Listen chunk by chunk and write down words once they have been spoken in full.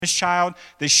Child.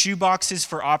 The shoe boxes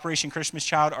for Operation Christmas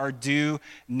Child are due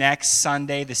next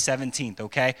Sunday, the 17th,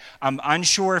 okay? I'm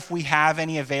unsure if we have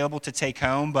any available to take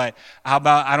home, but how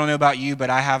about, I don't know about you,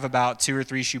 but I have about 2 or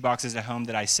 3 shoe boxes at home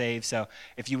that I save. So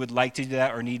if you would like to do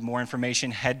that or need more information,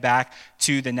 head back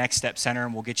to the Next Step Center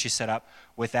and we'll get you set up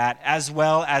with that, as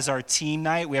well as our team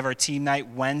night. We have our team night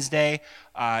Wednesday,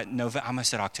 I almost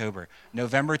said October,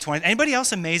 November 20th. Anybody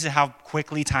else amazed at how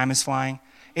quickly time is flying?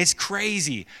 It's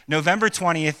crazy. November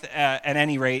 20th, at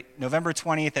any rate, November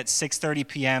 20th at 6:30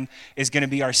 p.m. is going to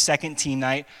be our second team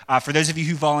night. For those of you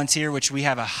who volunteer, which we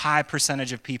have a high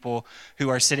percentage of people who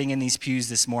are sitting in these pews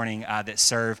this morning that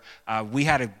serve, we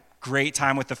had a great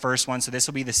time with the first one, so this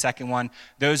will be the second one.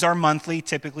 Those are monthly,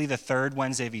 typically the third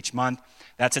Wednesday of each month.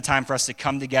 That's a time for us to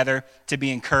come together, to be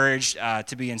encouraged,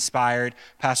 to be inspired.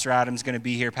 Pastor Adam's going to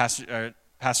be here. Pastor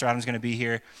Adam's going to be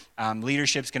here.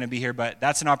 Leadership's going to be here, but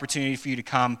that's an opportunity for you to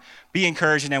come, be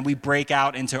encouraged, and then we break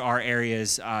out into our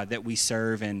areas that we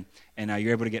serve, and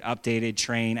you're able to get updated,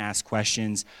 train, ask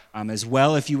questions. As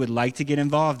well, if you would like to get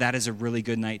involved, that is a really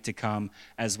good night to come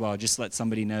as well. Just let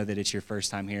somebody know that it's your first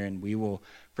time here, and we will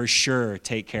for sure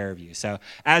take care of you. So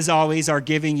as always, our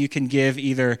giving, you can give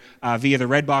either via the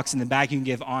red box in the back, you can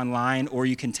give online, or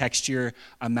you can text your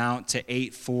amount to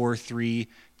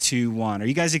 84321. Are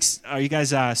you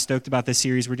guys stoked about this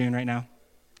series we're doing right now?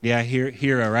 Yeah,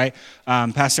 Hero, right?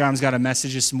 Pastor Adam's got a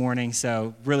message this morning,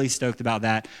 so really stoked about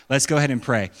that. Let's go ahead and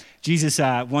pray. Jesus,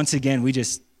 once again, we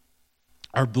just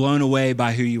are blown away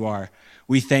by who you are.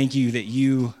 We thank you that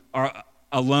you are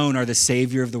alone are the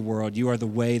Savior of the world. You are the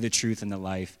way, the truth, and the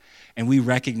life. And we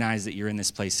recognize that you're in this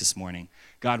place this morning.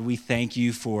 God, we thank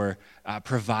you for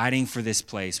providing for this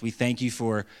place. We thank you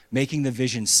for making the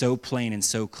vision so plain and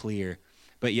so clear.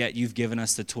 But yet you've given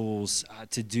us the tools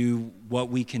to do what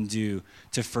we can do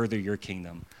to further your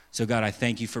kingdom. So God, I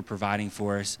thank you for providing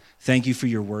for us. Thank you for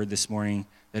your word this morning,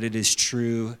 that it is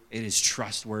true, it is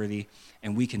trustworthy,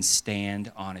 and we can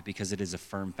stand on it because it is a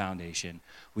firm foundation.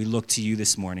 We look to you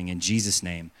this morning. In Jesus'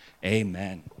 name,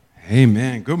 amen.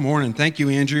 Amen. Good morning. Thank you,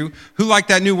 Andrew. Who liked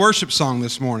that new worship song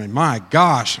this morning? My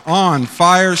gosh, on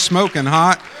fire, smoking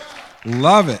hot.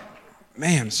 Love it.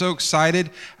 Man, so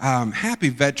excited. Happy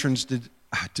Veterans Day.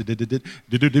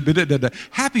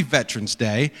 Happy Veterans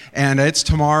Day, and it's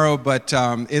tomorrow, but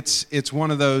it's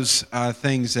one of those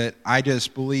things that I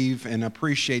just believe and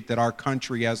appreciate that our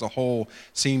country as a whole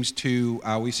seems to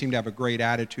have a great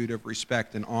attitude of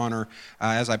respect and honor.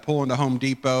 As I pull into Home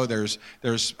Depot, there's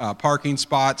parking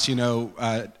spots,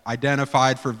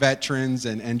 identified for veterans,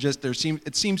 and just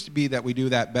it seems to be that we do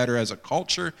that better as a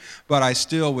culture. But I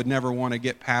still would never want to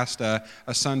get past a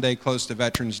Sunday close to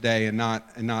Veterans Day and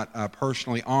not personally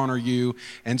honor you.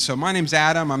 And so my name's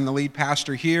Adam. I'm the lead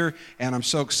pastor here, and I'm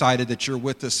so excited that you're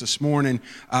with us this morning.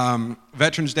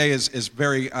 Veterans Day is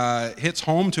very hits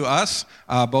home to us.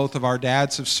 Both of our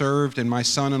dads have served, and my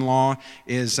son-in-law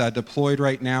is deployed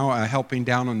right now, helping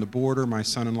down on the border. My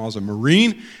son-in-law is a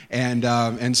Marine,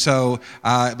 and so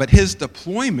but his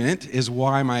deployment is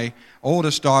why my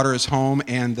oldest daughter is home,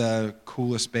 and the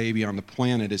coolest baby on the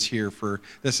planet is here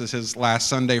this is his last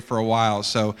Sunday for a while.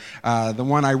 So the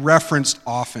one I referenced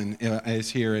often is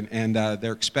here, and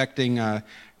they're expecting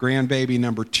grandbaby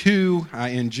number 2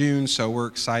 in June, so we're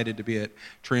excited to be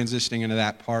transitioning into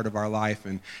that part of our life,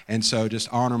 and so just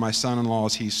honor my son-in-law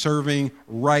as he's serving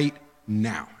right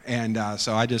now. And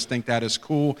so I just think that is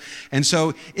cool. And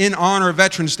so in honor of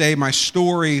Veterans Day, my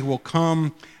story will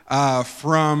come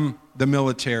from the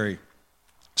military.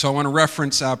 So I want to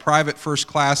reference Private First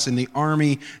Class in the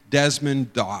Army,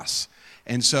 Desmond Doss.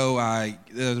 And so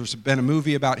there's been a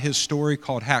movie about his story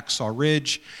called Hacksaw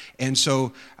Ridge. And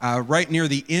so right near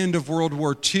the end of World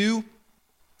War II,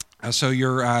 so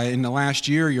you're in the last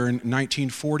year, you're in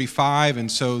 1945,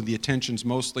 and so the attention's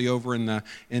mostly over in the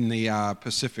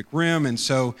Pacific Rim, and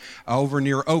so over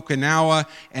near Okinawa,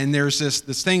 and there's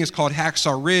this thing is called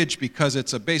Hacksaw Ridge because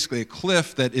it's basically a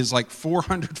cliff that is like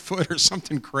 400 foot or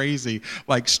something crazy,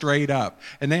 like straight up,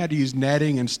 and they had to use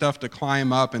netting and stuff to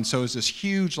climb up, and so it was this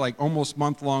huge, like almost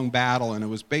month-long battle, and it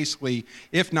was basically,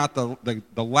 if not the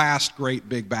last great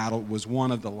big battle, it was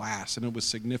one of the last, and it was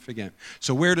significant.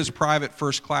 So where does Private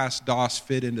First Class Doss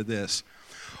fit into this?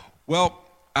 Well,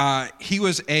 he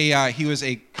was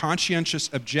a conscientious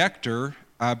objector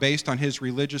based on his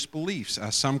religious beliefs.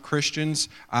 Some Christians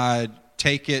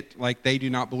take it like they do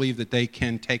not believe that they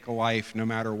can take a life no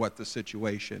matter what the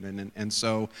situation, and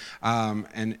so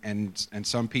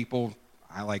some people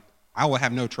I will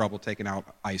have no trouble taking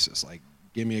out ISIS. Like,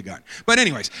 give me a gun. But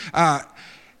anyways,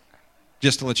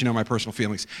 just to let you know my personal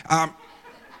feelings.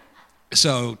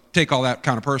 So take all that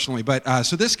kind of personally, but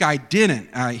so this guy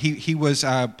didn't. He was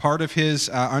part of his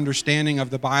understanding of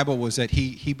the Bible was that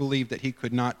he believed that he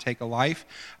could not take a life.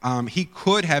 He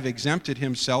could have exempted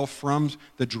himself from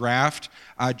the draft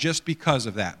just because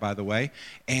of that, by the way.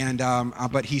 And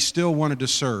but he still wanted to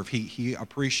serve. He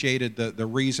appreciated the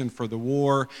reason for the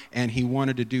war, and he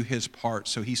wanted to do his part.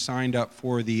 So he signed up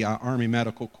for the Army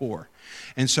Medical Corps,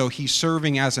 and so he's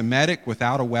serving as a medic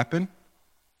without a weapon.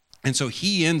 And so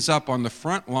he ends up on the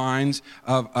front lines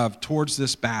of towards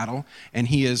this battle, and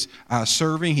he is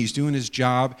serving, he's doing his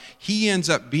job. He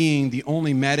ends up being the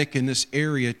only medic in this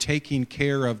area taking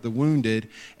care of the wounded,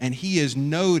 and he is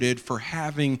noted for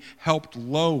having helped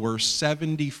lower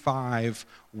 75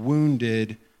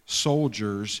 wounded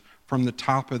soldiers from the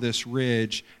top of this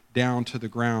ridge down to the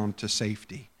ground to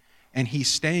safety. And he's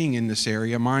staying in this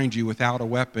area, mind you, without a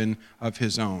weapon of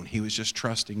his own. He was just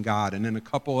trusting God. And then a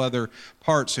couple other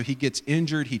parts. So he gets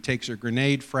injured. He takes a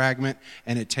grenade fragment,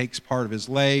 and it takes part of his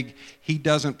leg. He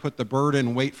doesn't put the burden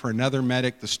and wait for another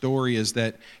medic. The story is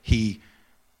that he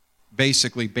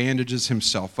basically bandages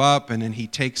himself up, and then he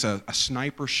takes a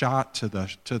sniper shot to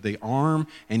the arm,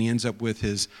 and he ends up with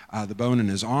his the bone in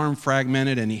his arm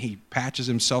fragmented, and he patches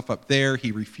himself up there.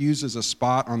 He refuses a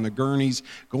spot on the gurneys.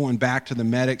 Going back to the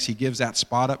medics, he gives that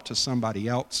spot up to somebody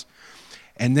else.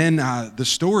 And then the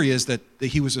story is that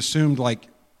he was assumed like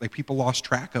people lost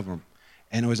track of him,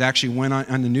 and it was actually went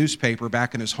on the newspaper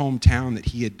back in his hometown that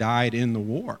he had died in the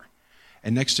war.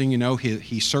 And next thing you know,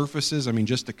 he surfaces. I mean,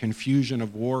 just the confusion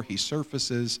of war. He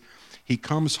surfaces. He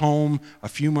comes home a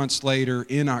few months later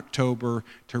in October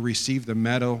to receive the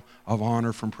Medal of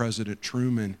Honor from President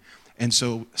Truman. And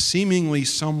so seemingly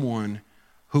someone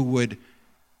who would,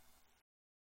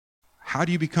 how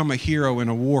do you become a hero in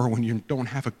a war when you don't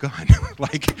have a gun?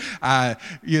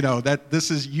 That this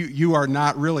is, you are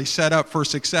not really set up for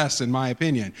success, in my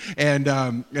opinion.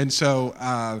 And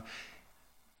so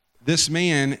this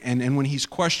man, and when he's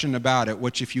questioned about it,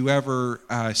 which if you ever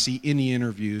see any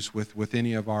interviews with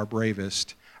any of our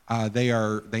bravest,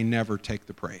 they never take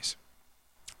the praise.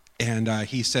 And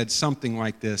he said something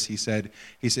like this. He said,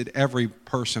 every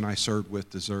person I served with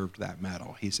deserved that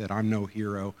medal. He said, I'm no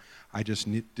hero. I just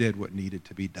did what needed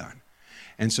to be done.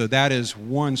 And so that is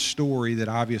one story that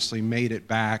obviously made it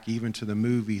back even to the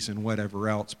movies and whatever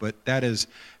else. But that is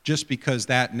just because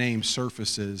that name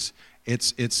surfaces.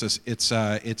 It's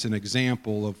an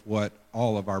example of what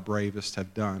all of our bravest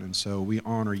have done, and so we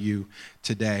honor you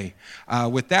today.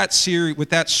 With that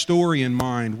story in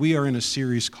mind, we are in a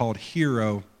series called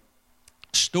Hero: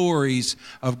 Stories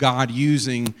of God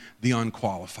Using the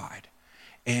Unqualified,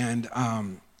 and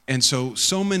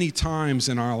so many times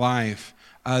in our life,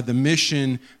 the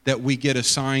mission that we get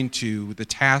assigned to, the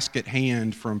task at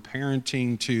hand, from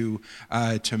parenting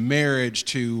to marriage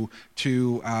to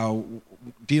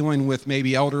dealing with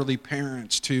maybe elderly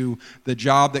parents, to the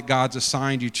job that God's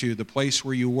assigned you to, the place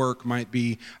where you work might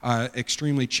be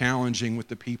extremely challenging with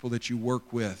the people that you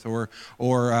work with, or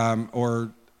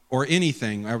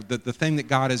anything, the thing that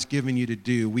God has given you to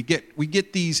do. We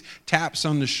get these taps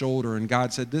on the shoulder, and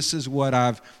God said, this is what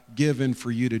I've given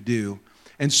for you to do.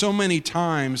 And so many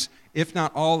times, if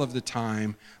not all of the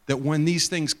time, that when these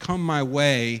things come my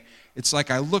way, it's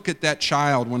like I look at that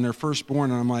child when they're first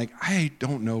born, and I'm like, I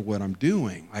don't know what I'm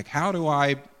doing. Like, how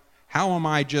am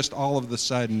I just all of a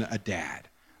sudden a dad?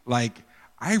 Like,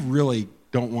 I really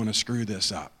don't want to screw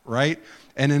this up, right?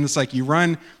 And then it's like you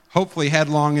run, hopefully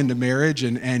headlong into marriage,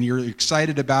 and you're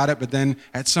excited about it, but then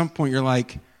at some point you're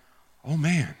like, oh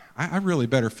man, I really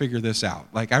better figure this out.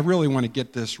 Like, I really want to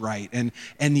get this right. And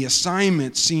the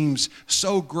assignment seems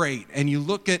so great. And you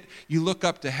look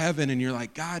up to heaven and you're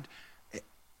like, God,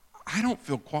 I don't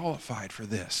feel qualified for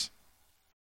this.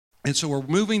 And so we're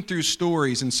moving through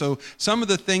stories. And so some of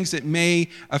the things that may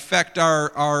affect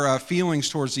our feelings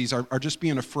towards these are just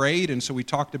being afraid. And so we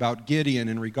talked about Gideon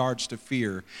in regards to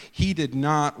fear. He did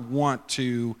not want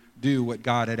to do what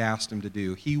God had asked him to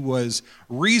do. He was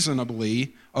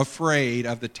reasonably afraid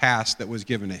of the task that was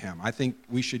given to him. I think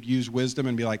we should use wisdom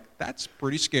and be like, that's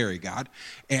pretty scary, God.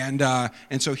 And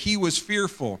so he was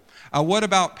fearful. What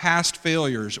about past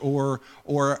failures or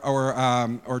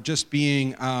just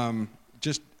being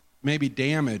just maybe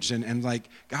damaged and like,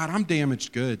 God, I'm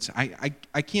damaged goods.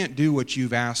 I can't do what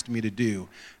you've asked me to do.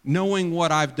 Knowing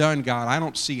what I've done, God, I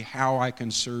don't see how I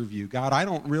can serve you. God, I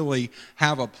don't really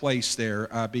have a place there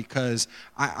because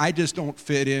I just don't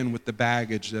fit in with the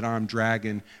baggage that I'm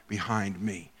dragging behind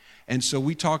me. And so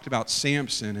we talked about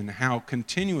Samson and how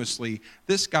continuously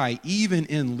this guy, even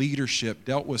in leadership,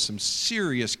 dealt with some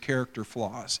serious character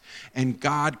flaws. And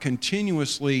God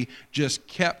continuously just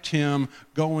kept him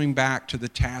going back to the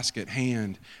task at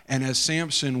hand. And as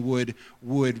Samson would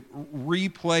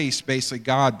replace basically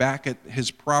God back at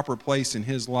his proper place in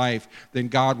his life, then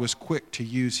God was quick to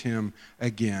use him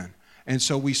again. And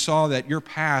so we saw that your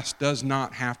past does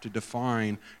not have to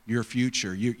define your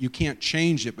future. You can't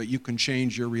change it, but you can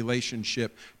change your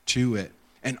relationship to it.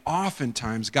 And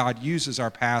oftentimes, God uses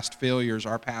our past failures,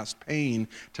 our past pain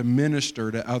to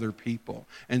minister to other people.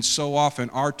 And so often,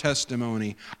 our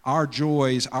testimony, our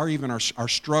joys, our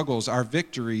struggles, our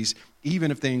victories,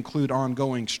 even if they include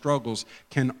ongoing struggles,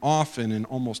 can often and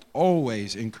almost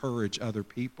always encourage other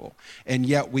people. And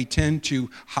yet we tend to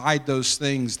hide those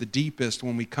things the deepest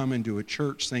when we come into a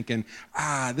church thinking,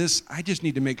 I just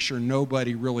need to make sure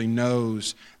nobody really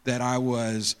knows that I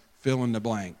was fill in the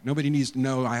blank. Nobody needs to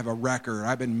know I have a record.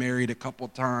 I've been married a couple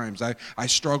times. I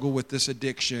struggle with this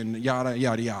addiction, yada,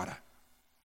 yada, yada.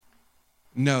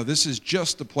 No, this is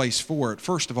just the place for it.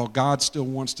 First of all, God still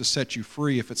wants to set you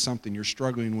free if it's something you're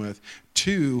struggling with.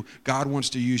 2, God wants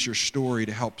to use your story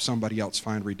to help somebody else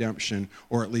find redemption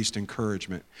or at least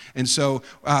encouragement. And so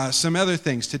some other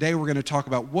things. Today we're going to talk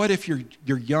about what if you're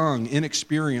young,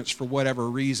 inexperienced for whatever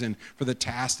reason for the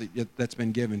task that's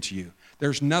been given to you.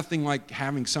 There's nothing like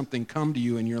having something come to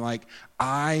you and you're like,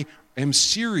 I am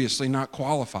seriously not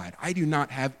qualified. I do not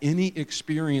have any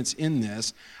experience in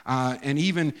this. And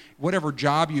even whatever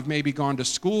job you've maybe gone to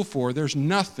school for, there's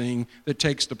nothing that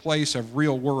takes the place of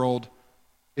real world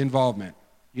involvement.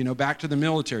 You know, back to the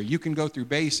military. You can go through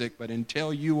basic, but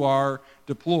until you are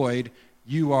deployed,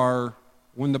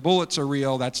 when the bullets are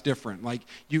real, that's different. Like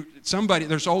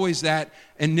there's always that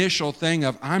initial thing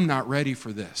of, I'm not ready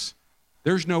for this.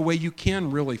 There's no way you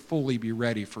can really fully be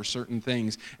ready for certain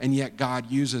things, and yet God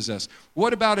uses us.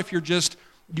 What about if you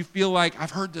feel like,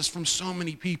 I've heard this from so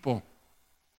many people,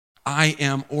 I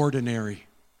am ordinary.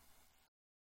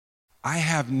 I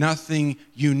have nothing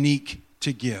unique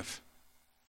to give.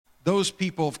 Those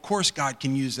people, of course God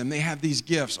can use them. They have these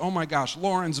gifts. Oh my gosh,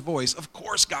 Lauren's voice, of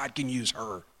course God can use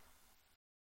her.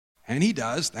 And he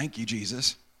does, thank you,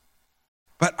 Jesus.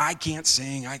 But I can't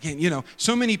sing,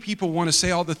 so many people want to say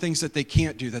all the things that they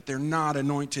can't do, that they're not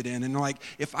anointed in. And like,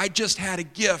 if I just had a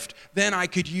gift, then I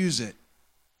could use it.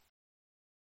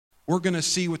 We're going to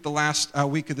see with the last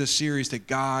week of this series that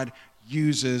God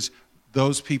uses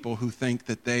those people who think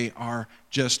that they are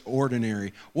just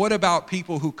ordinary. What about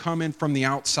people who come in from the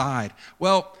outside?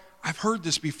 Well, I've heard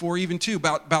this before even too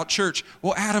about church.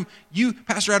 Well,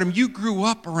 Pastor Adam, you grew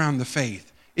up around the faith.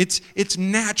 It's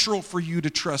natural for you to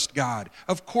trust God.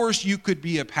 Of course you could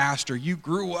be a pastor. You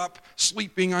grew up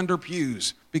sleeping under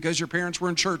pews because your parents were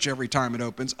in church every time it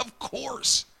opens. Of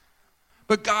course.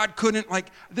 But God couldn't,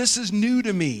 this is new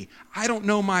to me. I don't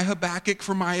know my Habakkuk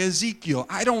from my Ezekiel.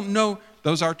 I don't know.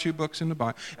 Those are 2 books in the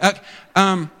Bible.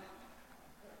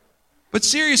 But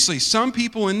seriously, some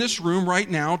people in this room right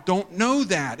now don't know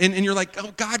that. And you're like,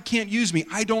 oh, God can't use me.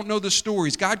 I don't know the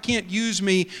stories. God can't use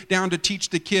me down to teach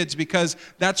the kids because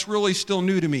that's really still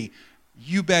new to me.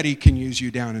 You bet he can use you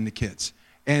down in the kids.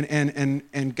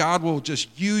 And God will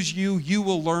just use you. You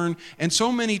will learn. And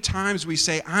so many times we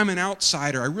say, I'm an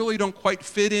outsider. I really don't quite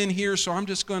fit in here, so I'm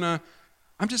just kind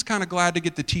of glad to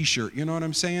get the t-shirt. You know what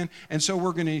I'm saying? And so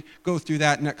we're going to go through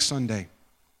that next Sunday.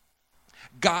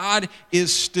 God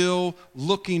is still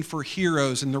looking for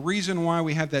heroes. And the reason why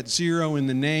we have that 0 in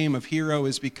the name of hero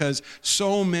is because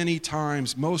so many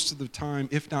times, most of the time,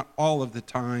 if not all of the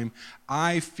time,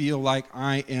 I feel like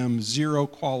I am 0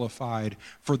 qualified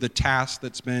for the task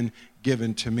that's been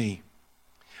given to me.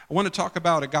 I want to talk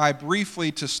about a guy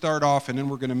briefly to start off, and then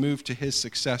we're going to move to his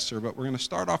successor. But we're going to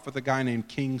start off with a guy named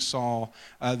King Saul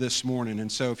this morning.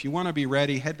 And so if you want to be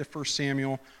ready, head to 1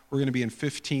 Samuel. We're going to be in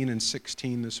 15 and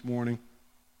 16 this morning.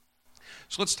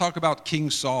 So let's talk about King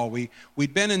Saul. We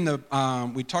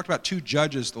talked about 2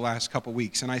 judges the last couple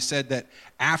weeks, and I said that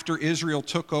after Israel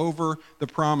took over the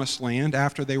promised land,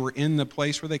 after they were in the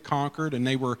place where they conquered, and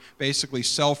they were basically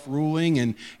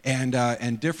self-ruling,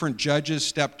 and different judges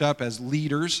stepped up as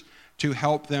leaders to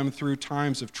help them through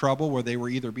times of trouble where they were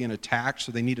either being attacked,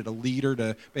 so they needed a leader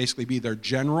to basically be their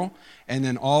general, and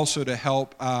then also to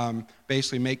help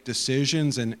basically make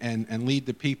decisions and lead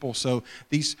the people. So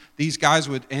these guys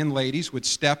and ladies would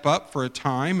step up for a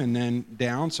time and then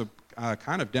down, so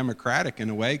kind of democratic in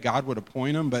a way. God would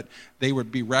appoint them, but they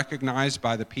would be recognized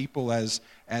by the people as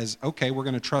okay, we're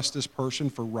going to trust this person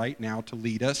for right now to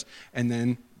lead us, and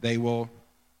then they'll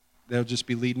just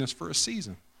be leading us for a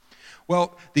season.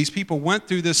 Well, these people went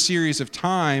through this series of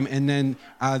time, and then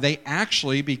they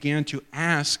actually began to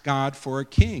ask God for a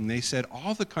king. They said,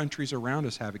 all the countries around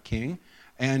us have a king.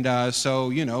 And so,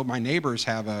 my neighbors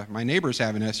have an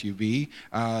SUV.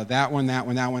 That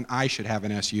one, I should have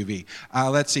an SUV.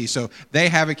 Let's see. So they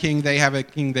have a king, they have a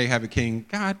king, they have a king.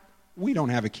 God, we don't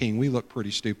have a king. We look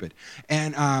pretty stupid.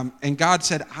 And God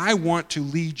said, I want to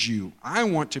lead you. I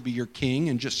want to be your king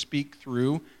and just speak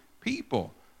through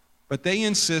people. But they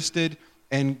insisted,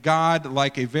 and God,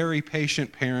 like a very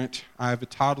patient parent, I have a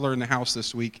toddler in the house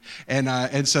this week, and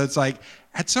so it's like,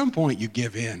 at some point you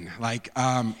give in. Like,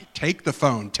 take the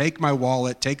phone, take my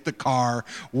wallet, take the car,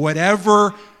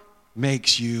 whatever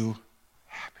makes you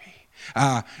happy.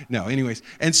 No, anyways.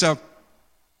 And so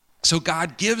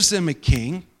God gives them a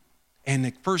king, and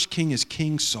the first king is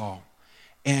King Saul.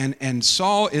 And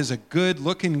Saul is a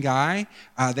good-looking guy.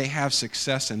 They have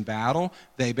success in battle.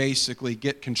 They basically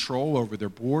get control over their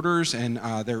borders, and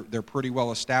they're pretty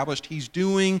well established. He's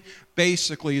doing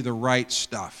basically the right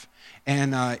stuff.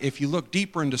 And if you look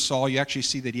deeper into Saul, you actually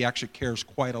see that he actually cares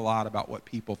quite a lot about what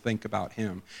people think about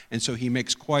him. And so he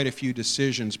makes quite a few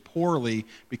decisions poorly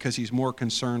because he's more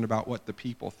concerned about what the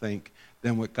people think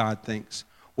than what God thinks.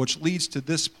 Which leads to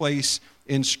this place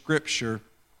in Scripture,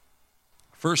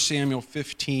 1 Samuel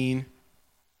 15, I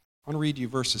want to read you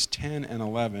verses 10 and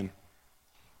 11.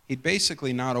 He'd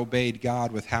basically not obeyed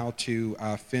God with how to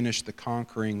finish the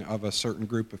conquering of a certain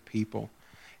group of people.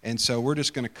 And so we're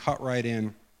just going to cut right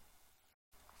in.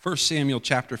 1 Samuel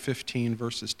chapter 15,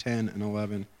 verses 10 and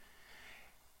 11.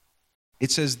 It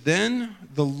says, Then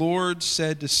the Lord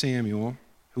said to Samuel,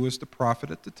 who was the prophet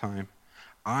at the time,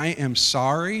 I am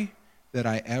sorry that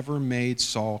I ever made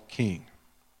Saul king,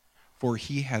 for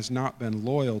he has not been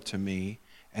loyal to me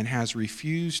and has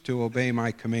refused to obey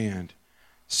my command.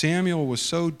 Samuel was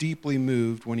so deeply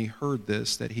moved when he heard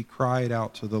this that he cried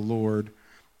out to the Lord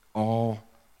all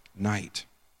night.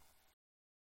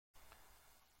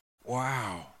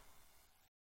 Wow.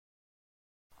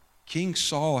 King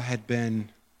Saul had been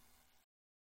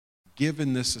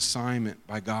given this assignment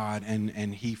by God,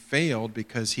 and he failed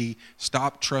because he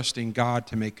stopped trusting God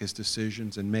to make his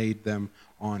decisions and made them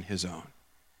on his own.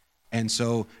 And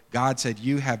so God said,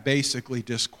 you have basically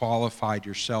disqualified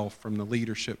yourself from the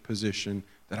leadership position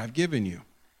that I've given you.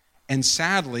 And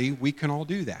sadly, we can all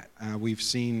do that.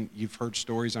 You've heard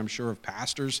stories, I'm sure, of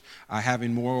pastors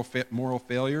having moral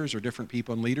failures or different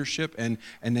people in leadership, and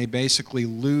they basically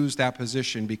lose that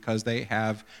position because they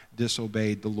have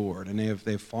disobeyed the Lord, and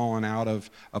they've fallen out of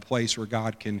a place where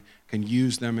God can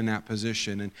use them in that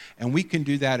position. And we can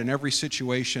do that in every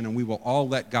situation, and we will all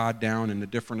let God down in the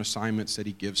different assignments that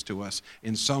he gives to us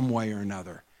in some way or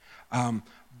another.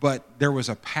 But there was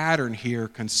a pattern here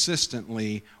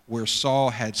consistently where Saul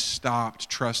had stopped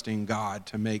trusting God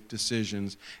to make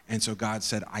decisions. And so God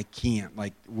said, I can't,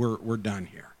 we're done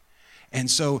here.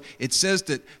 And so it says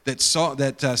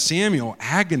that Samuel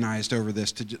agonized over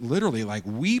this, to literally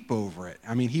weep over it.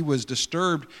 I mean, he was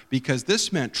disturbed because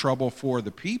this meant trouble for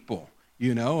the people,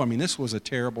 this was a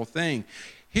terrible thing.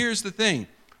 Here's the thing.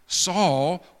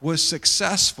 Saul was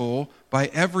successful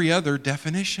by every other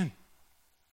definition.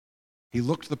 He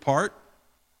looked the part.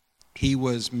 He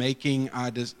was making,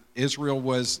 Israel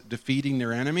was defeating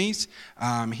their enemies.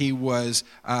 He was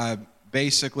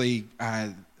basically,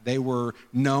 they were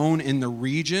known in the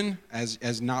region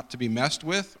as not to be messed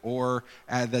with, or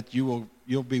that you'll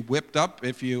be whipped on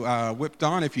if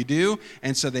you do.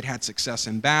 And so they'd had success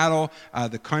in battle.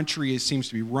 The country seems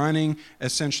to be running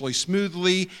essentially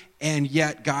smoothly, and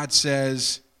yet God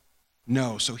says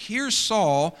no. So here's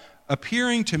Saul,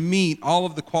 appearing to meet all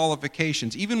of the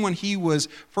qualifications. Even when he was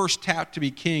first tapped to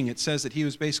be king, it says that he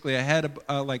was basically ahead of,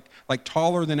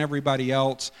 taller than everybody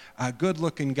else, a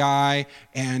good-looking guy,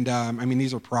 and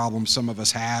these are problems some of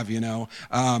us have, you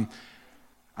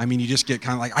just get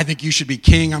kind of I think you should be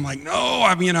king. I'm like, no,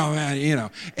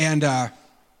 and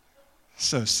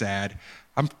so sad.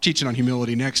 I'm teaching on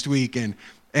humility next week,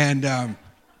 and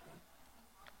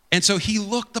so he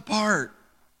looked the part.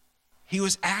 He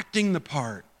was acting the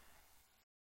part.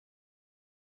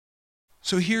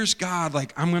 So here's God,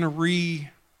 I'm going to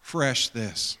refresh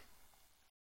this.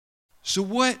 So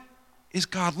what is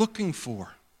God looking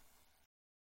for?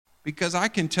 Because I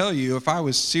can tell you, if I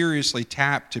was seriously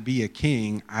tapped to be a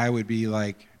king, I would be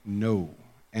like, no.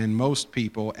 And most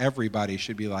people, everybody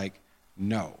should be like,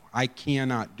 no, I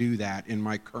cannot do that in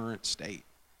my current state.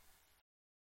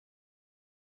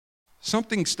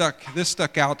 Something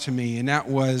stuck out to me, and that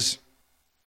was,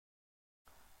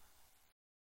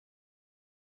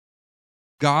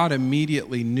 God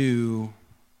immediately knew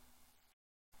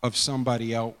of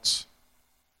somebody else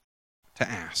to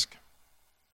ask.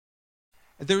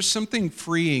 There's something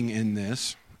freeing in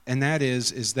this, and that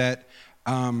is that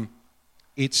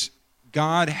it's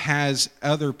God has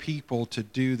other people to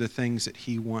do the things that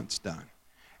he wants done.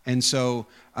 And so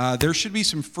there should be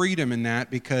some freedom in that,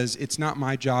 because it's not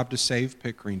my job to save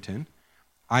Pickerington.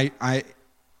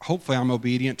 Hopefully I'm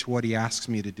obedient to what he asks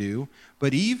me to do.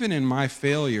 But even in my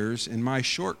failures and my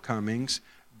shortcomings,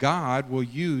 God will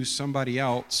use somebody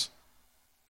else,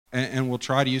 and will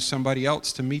try to use somebody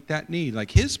else to meet that need.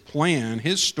 Like his plan,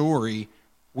 his story,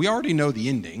 we already know the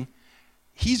ending.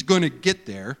 He's going to get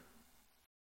there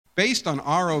based on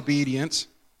our obedience,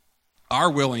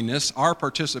 our willingness, our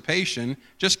participation,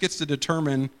 just gets to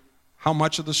determine how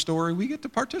much of the story we get to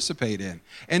participate in.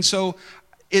 And so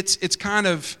it's kind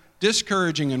of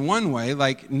discouraging in one way,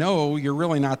 like, no, you're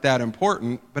really not that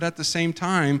important, but at the same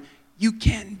time, you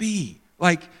can be.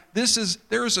 Like,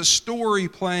 there is a story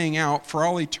playing out for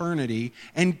all eternity,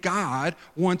 and God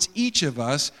wants each of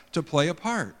us to play a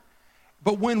part.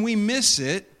 But when we miss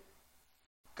it,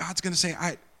 God's going to say,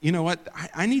 you know what,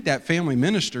 I need that family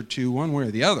ministered to one way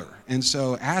or the other. And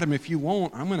so, Adam, if you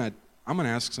won't, I'm going to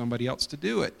ask somebody else to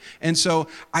do it. And so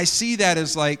I see that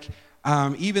as like,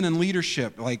 even in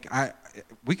leadership, like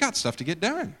we got stuff to get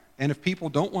done. And if people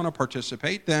don't want to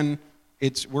participate, then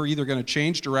we're either going to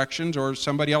change directions or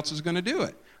somebody else is going to do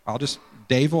it.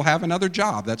 Dave will have another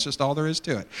job. That's just all there is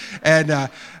to it. And no,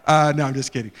 I'm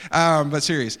just kidding. But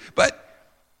serious. But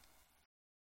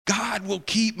God will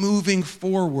keep moving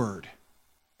forward.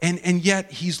 And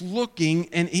yet he's looking,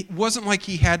 and it wasn't like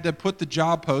he had to put the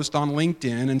job post on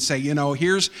LinkedIn and say,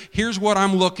 here's what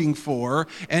I'm looking for,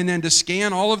 and then to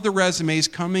scan all of the resumes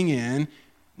coming in.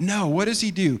 No, what does he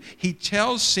do? He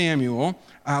tells Samuel,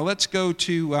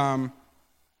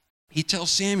 he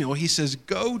tells Samuel, he says,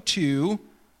 go to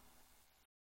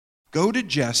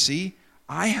Jesse.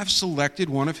 I have selected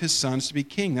one of his sons to be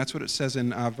king. That's what it says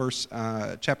in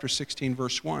chapter 16,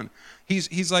 verse 1.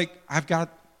 He's like,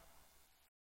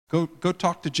 Go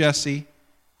talk to Jesse.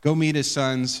 Go meet his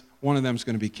sons. One of them's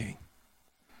going to be king.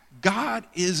 God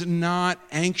is not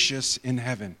anxious in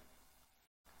heaven.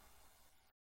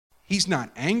 He's not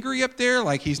angry up there,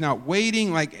 like he's not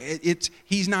waiting, like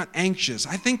he's not anxious.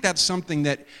 I think that's something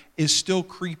that is still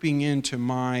creeping into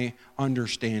my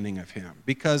understanding of him,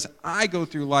 because I go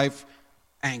through life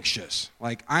anxious.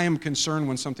 Like I am concerned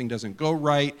when something doesn't go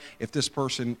right, if this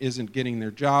person isn't getting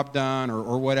their job done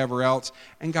or whatever else.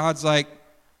 And God's like,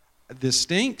 this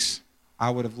stinks.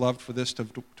 I would have loved for this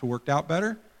to work out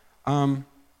better.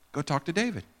 Go talk to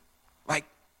David. Like,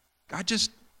 he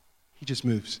just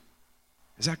moves.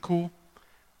 Is that cool?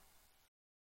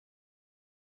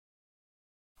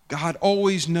 God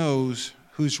always knows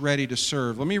who's ready to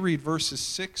serve. Let me read verses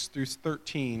 6 through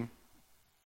 13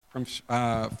 from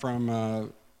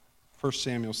 1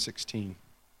 Samuel 16.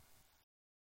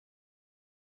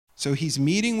 So he's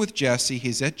meeting with Jesse.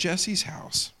 He's at Jesse's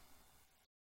house.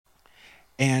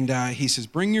 And he says,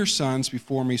 bring your sons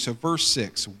before me. So verse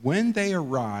 6, when they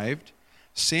arrived,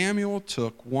 Samuel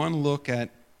took one look at,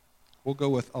 we'll go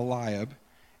with Eliab,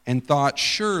 and thought,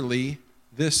 surely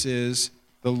this is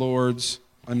the Lord's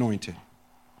anointed.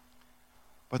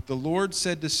 But the Lord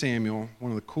said to Samuel,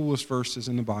 one of the coolest verses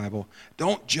in the Bible,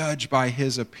 don't judge by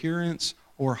his appearance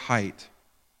or height.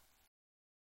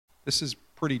 This is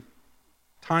pretty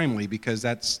timely because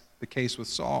that's the case with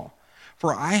Saul.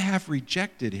 For I have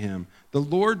rejected him. The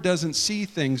Lord doesn't see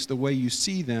things the way you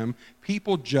see them.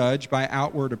 People judge by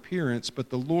outward appearance,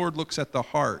 but the Lord looks at the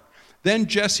heart. Then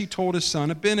Jesse told his son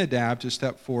Abinadab to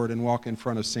step forward and walk in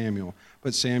front of Samuel.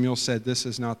 But Samuel said, this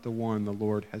is not the one the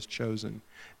Lord has chosen.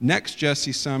 Next,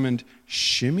 Jesse summoned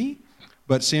Shimei.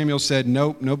 But Samuel said,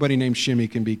 nope, nobody named Shimei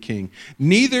can be king.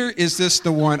 Neither is this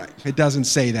the one, it doesn't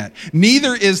say that.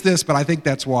 Neither is this, but I think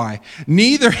that's why.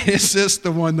 Neither is this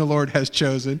the one the Lord has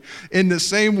chosen. In the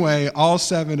same way, all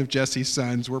 7 of Jesse's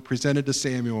sons were presented to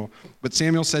Samuel. But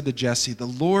Samuel said to Jesse, the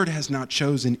Lord has not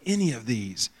chosen any of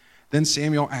these. Then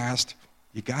Samuel asked,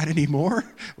 you got any more?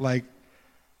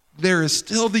 There is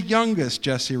still the youngest,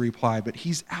 Jesse replied, but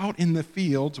he's out in the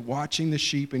fields watching the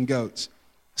sheep and goats.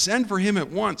 Send for him at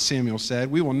once, Samuel said.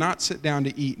 We will not sit down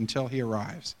to eat until he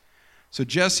arrives. So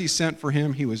Jesse sent for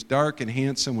him. He was dark and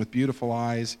handsome with beautiful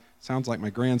eyes. Sounds like my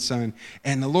grandson.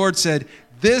 And the Lord said,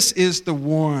 this is the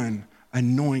one.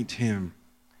 Anoint him.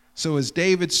 So as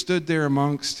David stood there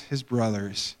amongst his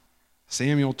brothers,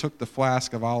 Samuel took the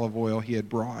flask of olive oil he had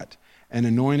brought and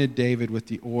anointed David with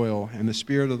the oil. And the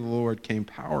Spirit of the Lord came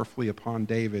powerfully upon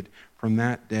David from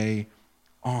that day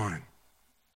on.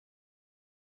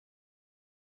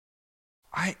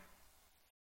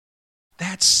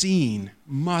 That scene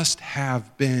must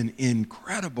have been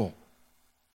incredible.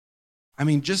 I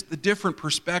mean, just the different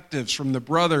perspectives from the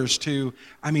brothers to,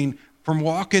 from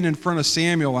walking in front of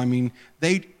Samuel,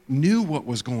 they knew what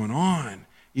was going on,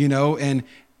 and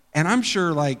I'm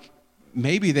sure,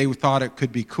 maybe they thought it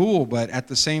could be cool, but at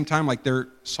the same time,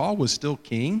 Saul was still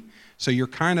king, so you're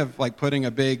kind of putting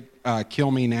a big kill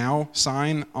me now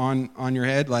sign on your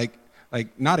head, like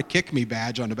not a kick me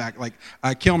badge on the back,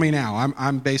 kill me now,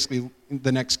 I'm basically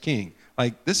the next king.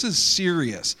 This is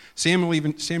serious. Samuel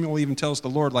even tells the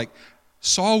Lord,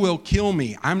 Saul will kill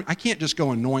me. I can't just go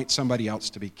anoint somebody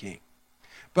else to be king.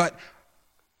 But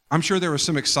I'm sure there was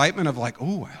some excitement of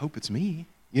oh, I hope it's me.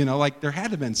 There had to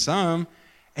have been some.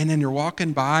 And then you're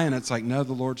walking by and it's no,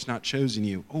 the Lord's not chosen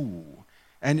you. Oh.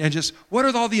 And just, what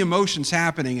are all the emotions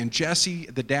happening? And Jesse,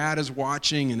 the dad, is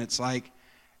watching, and it's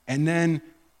and then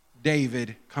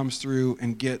David comes through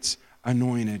and gets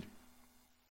anointed.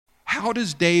 How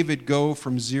does David go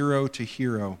from zero to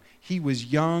hero? He was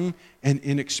young and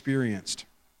inexperienced.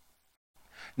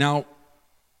 Now,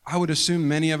 I would assume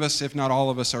many of us, if not all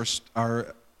of us,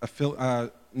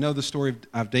 know the story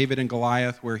of David and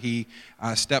Goliath, where he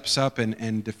steps up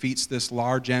and defeats this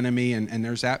large enemy, and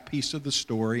there's that piece of the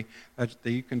story that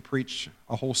you can preach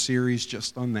a whole series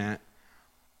just on that.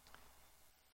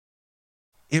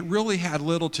 It really had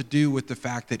little to do with the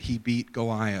fact that he beat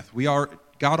Goliath.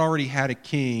 God already had a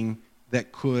king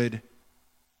that could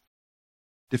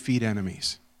defeat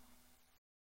enemies.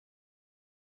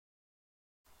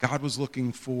 God was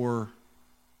looking for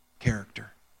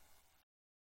character.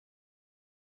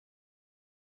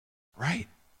 Right?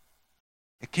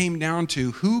 It came down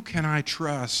to, who can I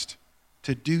trust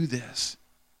to do this?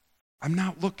 I'm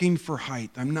not looking for height.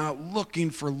 I'm not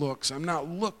looking for looks. I'm not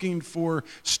looking for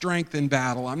strength in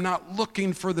battle. I'm not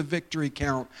looking for the victory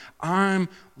count. I'm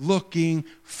looking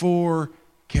for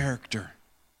character.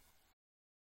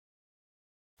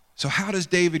 So how does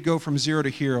David go from zero to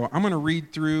hero? I'm going to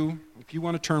read through. If you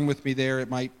want to turn with me there, it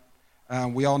might.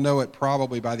 We all know it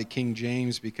probably by the King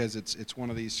James, because it's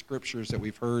one of these scriptures that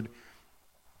we've heard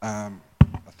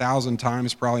 1,000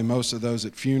 times, probably most of those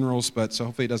at funerals, but so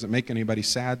hopefully it doesn't make anybody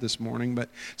sad this morning. But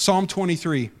Psalm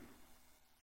 23, it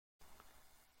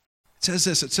says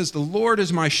this. It says, "The Lord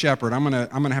is my shepherd." I'm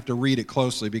gonna have to read it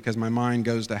closely because my mind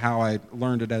goes to how I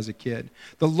learned it as a kid.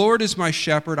 "The Lord is my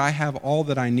shepherd; I have all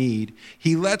that I need.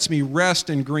 He lets me rest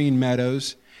in green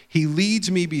meadows. He leads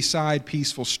me beside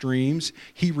peaceful streams.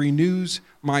 He renews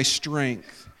my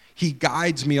strength. He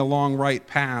guides me along right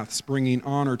paths, bringing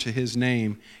honor to his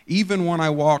name. Even when I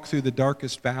walk through the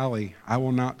darkest valley, I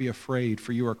will not be afraid,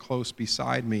 for you are close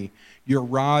beside me. Your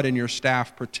rod and your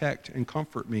staff protect and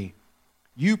comfort me.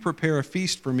 You prepare a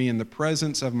feast for me in the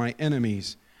presence of my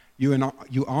enemies.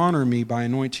 You honor me by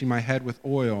anointing my head with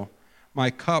oil.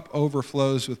 My cup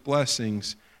overflows with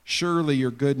blessings. Surely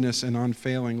your goodness and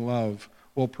unfailing love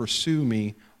will pursue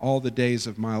me all the days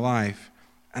of my life,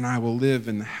 and I will live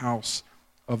in the house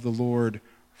of the Lord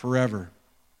forever."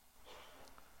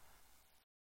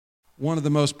 One of the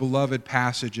most beloved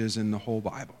passages in the whole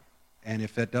Bible. And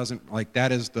if that doesn't,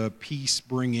 that is the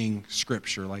peace-bringing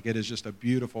scripture. It is just a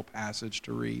beautiful passage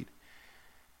to read.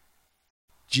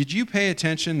 Did you pay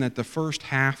attention that the first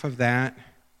half of that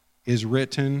is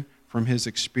written from his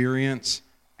experience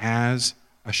as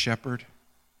a shepherd?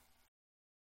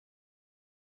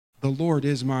 The Lord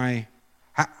is my...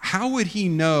 How would he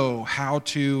know how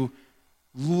to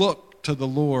look to the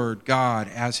Lord God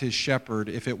as his shepherd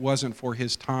if it wasn't for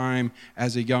his time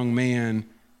as a young man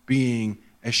being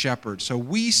a shepherd? So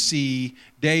we see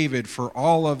David for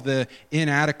all of the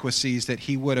inadequacies that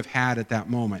he would have had at that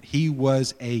moment. He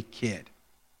was a kid.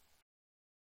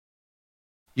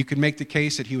 You could make the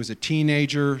case that he was a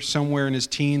teenager, somewhere in his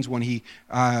teens when he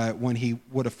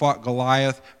would have fought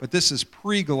Goliath. But this is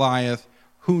pre-Goliath.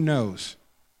 Who knows?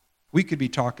 We could be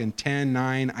talking 10,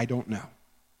 9, I don't know.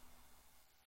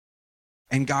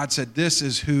 And God said, this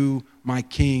is who my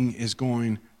king is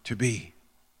going to be.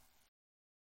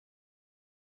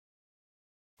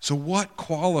 So what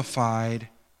qualified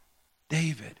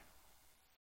David?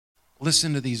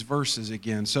 Listen to these verses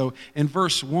again. So in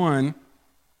verse 1,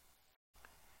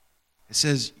 it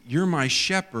says, "You're my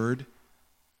shepherd.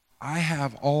 I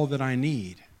have all that I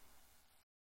need."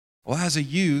 Well, as a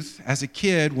youth, as a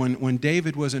kid, when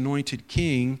David was anointed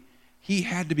king, he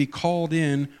had to be called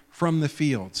in from the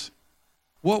fields.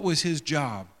 What was his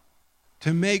job?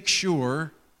 To make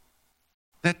sure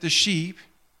that the sheep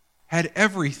had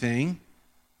everything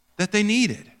that they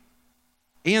needed.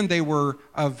 And they were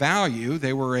of value.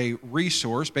 They were a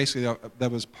resource, basically, that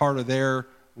was part of their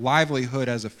livelihood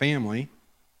as a family.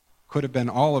 Could have been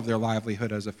all of their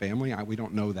livelihood as a family. We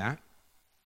don't know that.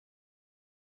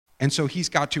 And so he's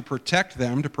got to protect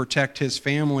them, to protect his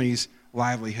family's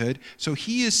livelihood. So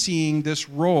he is seeing this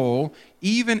role,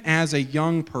 even as a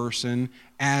young person,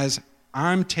 as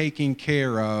I'm taking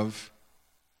care of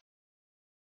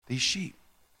these sheep.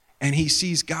 And he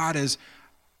sees God as,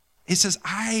 he says,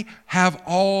 I have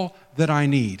all that I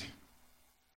need.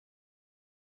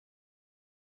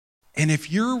 And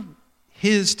if you're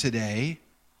his today,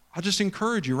 I'll just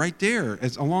encourage you right there,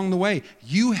 as along the way,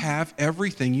 you have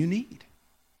everything you need.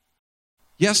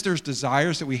 Yes, there's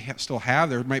desires that we still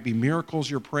have. There might be miracles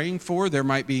you're praying for. There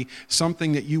might be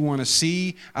something that you want to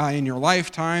see in your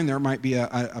lifetime. There might be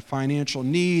a financial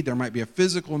need. There might be a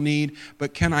physical need.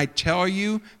 But can I tell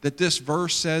you that this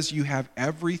verse says you have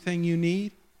everything you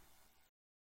need?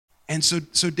 And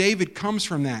so David comes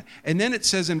from that. And then it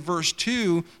says in verse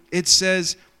 2, it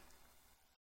says,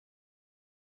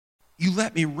 you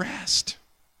let me rest.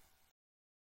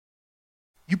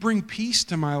 You bring peace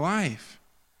to my life.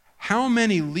 How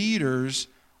many leaders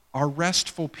are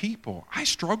restful people? I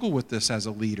struggle with this as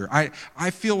a leader. I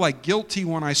feel like guilty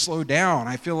when I slow down.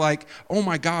 I feel like, oh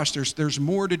my gosh, there's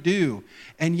more to do.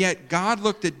 And yet God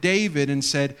looked at David and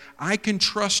said, I can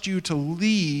trust you to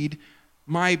lead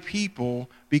my people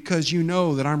because you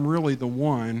know that I'm really the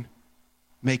one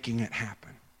making it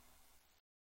happen.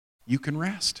 You can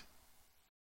rest.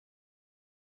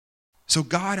 So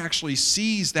God actually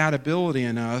sees that ability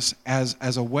in us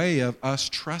as a way of us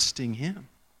trusting him.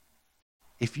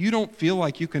 If you don't feel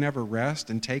like you can ever rest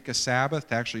and take a Sabbath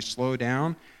to actually slow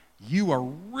down, you are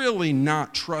really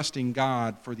not trusting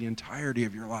God for the entirety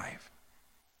of your life.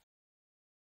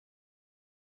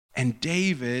 And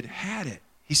David had it.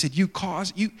 He said,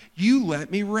 you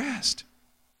let me rest.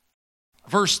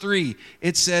 Verse 3,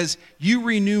 it says, you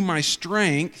renew my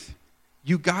strength.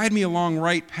 You guide me along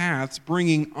right paths,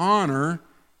 bringing honor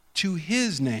to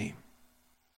his name.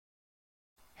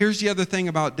 Here's the other thing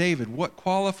about David. What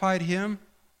qualified him?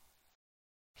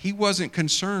 He wasn't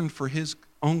concerned for his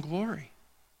own glory.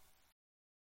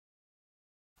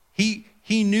 He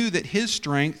knew that his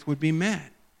strength would be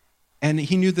met. And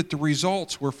he knew that the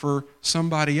results were for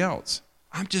somebody else.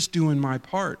 I'm just doing my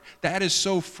part. That is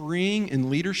so freeing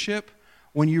in leadership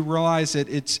when you realize that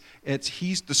it's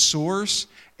he's the source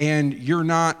and you're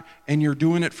not, and you're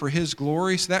doing it for his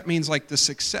glory. So that means like the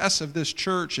success of this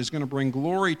church is going to bring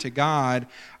glory to God,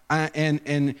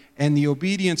 and the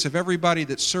obedience of everybody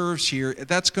that serves here,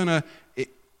 that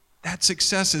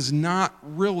success is not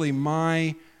really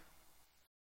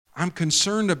I'm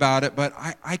concerned about it, but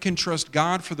I can trust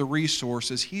God for the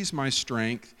resources. He's my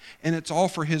strength, and it's all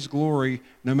for his glory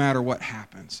no matter what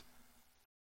happens.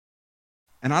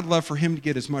 And I'd love for him to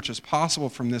get as much as possible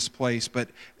from this place, but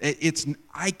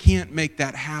I can't make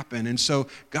that happen. And so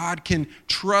God can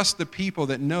trust the people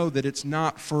that know that it's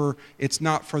not for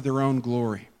their own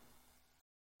glory.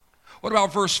 What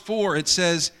about verse 4? It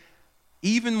says,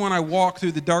 even when I walk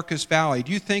through the darkest valley,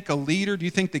 do you think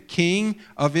the king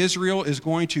of Israel is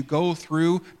going to go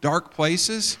through dark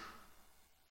places?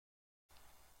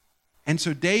 And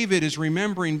so David is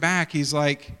remembering back, he's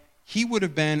like, he would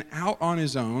have been out on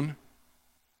his own,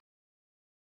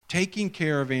 taking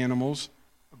care of animals,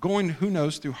 going, who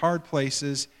knows, through hard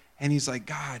places. And he's like,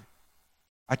 God,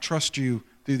 I trust you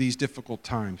through these difficult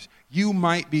times. You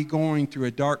might be going through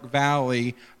a dark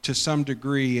valley to some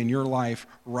degree in your life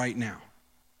right now.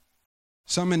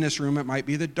 Some in this room, it might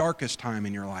be the darkest time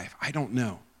in your life. I don't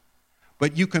know.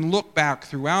 But you can look back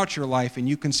throughout your life and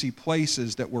you can see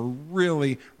places that were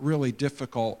really, really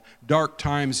difficult, dark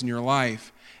times in your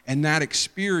life. And that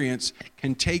experience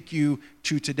can take you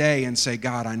to today and say,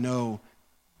 God, I know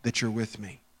that you're with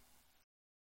me.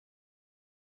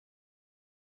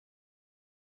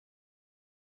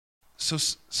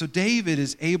 So David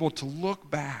is able to look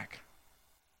back.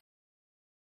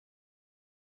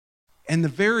 And the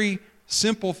very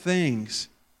simple things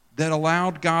that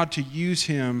allowed God to use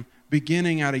him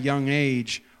beginning at a young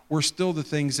age were still the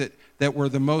things that were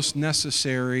the most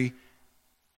necessary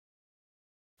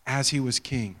as he was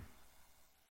king.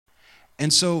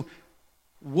 And so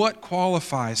what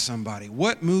qualifies somebody?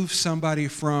 What moves somebody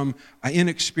from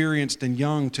inexperienced and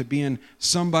young to being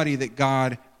somebody that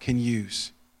God can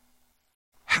use?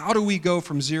 How do we go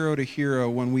from zero to hero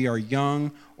when we are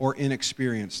young or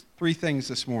inexperienced? 3 things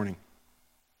this morning.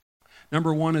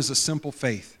 Number 1 is a simple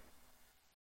faith.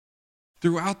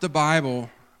 Throughout the Bible,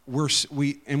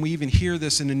 we even hear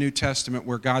this in the New Testament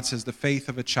where God says the faith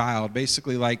of a child,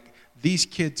 basically like these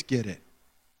kids get it.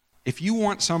 If you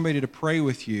want somebody to pray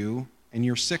with you and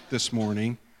you're sick this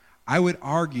morning, I would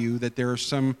argue that there are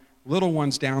some little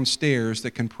ones downstairs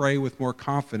that can pray with more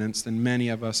confidence than many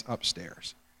of us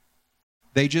upstairs.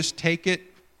 They just take it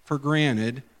for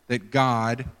granted that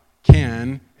God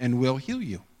can and will heal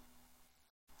you.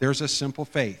 There's a simple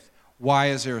faith. Why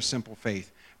is there a simple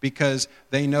faith? Because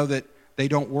they know that they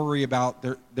don't worry about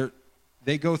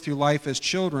they go through life as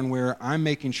children where I'm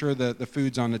making sure that the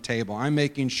food's on the table. I'm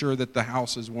making sure that the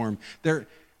house is warm.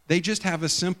 They just have a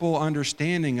simple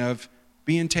understanding of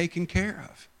being taken care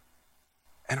of.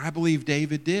 And I believe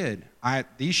David did.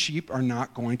 These sheep are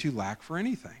not going to lack for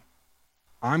anything.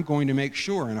 I'm going to make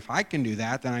sure. And if I can do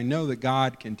that, then I know that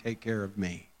God can take care of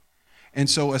me. And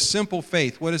so a simple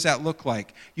faith, what does that look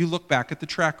like? You look back at the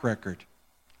track record.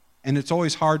 And it's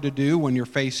always hard to do when you're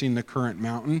facing the current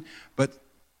mountain. But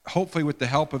hopefully with the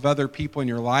help of other people in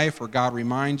your life, or God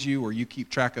reminds you, or you keep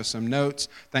track of some notes.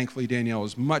 Thankfully, Danielle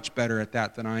is much better at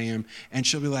that than I am. And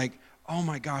she'll be like, oh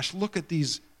my gosh, look at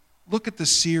the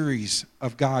series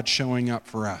of God showing up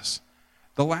for us.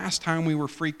 The last time we were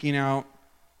freaking out,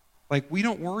 like, we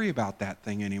don't worry about that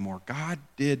thing anymore. God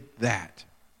did that,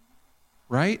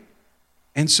 right?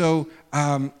 And so,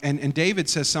 and David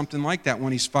says something like that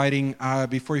when he's fighting,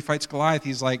 before he fights Goliath.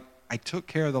 He's like, I took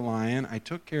care of the lion, I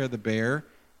took care of the bear.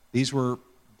 These were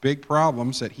big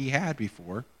problems that he had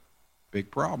before,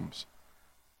 big problems.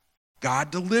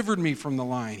 God delivered me from the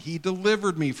lion. He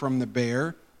delivered me from the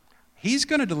bear. He's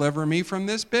going to deliver me from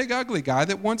this big, ugly guy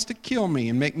that wants to kill me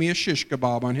and make me a shish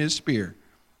kebab on his spear.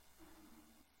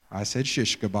 I said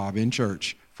shish kebab in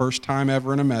church. First time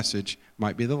ever in a message.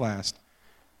 Might be the last.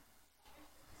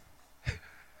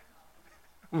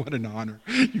 What an honor.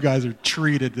 You guys are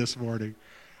treated this morning.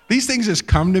 These things just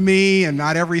come to me, and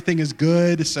not everything is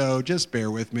good, so just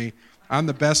bear with me. I'm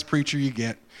the best preacher you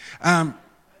get. And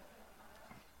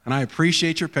I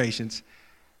appreciate your patience.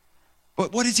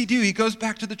 But what does he do? He goes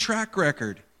back to the track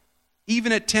record.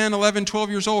 Even at 10, 11, 12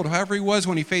 years old, however he was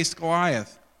when he faced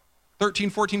Goliath. 13,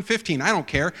 14, 15, I don't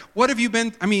care. What have you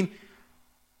been,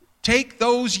 take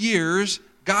those years,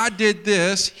 God did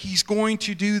this, he's going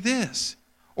to do this.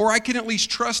 Or I can at least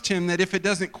trust him that if it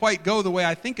doesn't quite go the way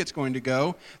I think it's going to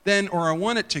go, then, or I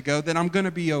want it to go, then I'm going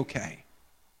to be okay.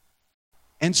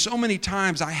 And so many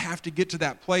times I have to get to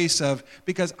that place of,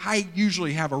 because I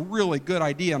usually have a really good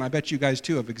idea, and I bet you guys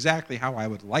too, of exactly how I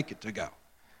would like it to go.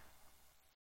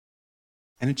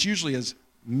 And it's usually as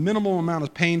minimal amount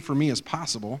of pain for me as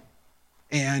possible,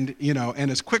 and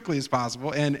and as quickly as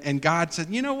possible. And God said,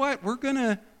 you know what?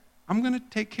 I'm gonna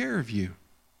take care of you.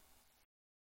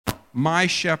 My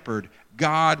shepherd,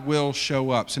 God will show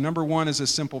up. So number one is a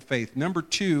simple faith. Number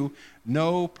two,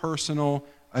 no personal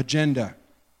agenda.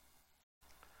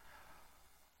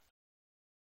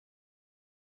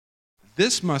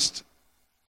 This must,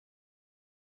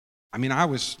 I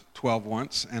was 12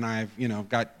 once, and I've,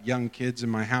 got young kids in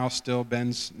my house still.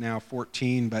 Ben's now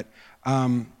 14, but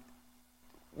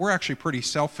we're actually pretty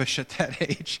selfish at that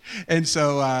age. And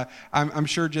so I'm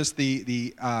sure just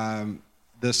the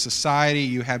society,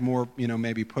 you had more,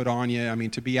 maybe put on you.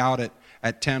 To be out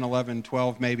at 10, 11,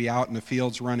 12, maybe out in the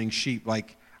fields running sheep,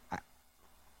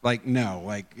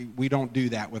 no, we don't do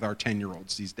that with our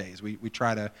 10-year-olds these days. We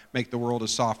try to make the world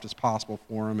as soft as possible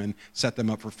for them and set them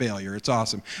up for failure. It's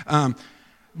awesome.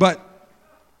 But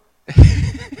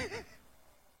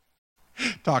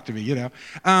talk to me,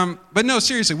 But no,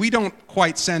 seriously, we don't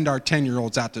quite send our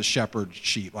 10-year-olds out to shepherd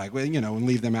sheep, and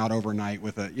leave them out overnight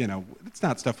with it's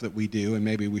not stuff that we do, and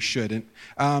maybe we shouldn't.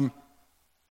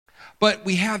 But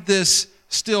we have this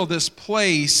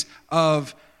place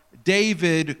of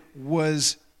David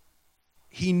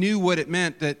he knew what it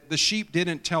meant that the sheep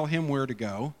didn't tell him where to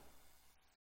go.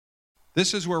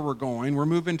 This is where we're going. We're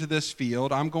moving to this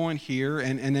field. I'm going here.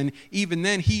 And then even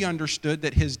then he understood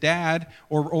that his dad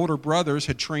or older brothers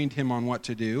had trained him on what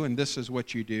to do. And this is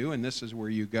what you do. And this is where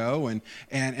you go. And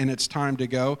it's time to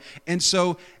go. And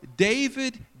so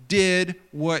David did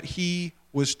what he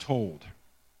was told.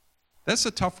 That's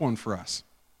a tough one for us.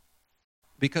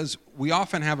 Because we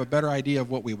often have a better idea of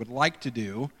what we would like to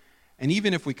do. And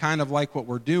even if we kind of like what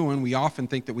we're doing, we often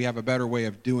think that we have a better way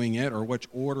of doing it, or which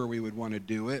order we would want to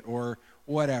do it, or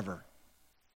whatever.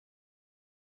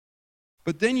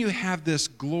 But then you have this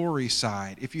glory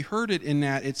side. If you heard it in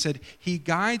that, it said, he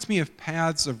guides me of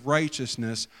paths of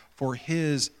righteousness for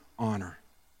his honor.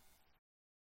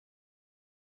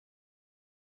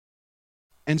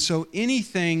 And so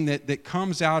anything that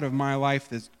comes out of my life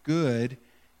that's good,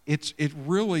 it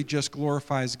really just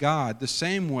glorifies God. The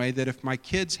same way that if my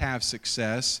kids have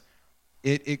success,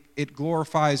 it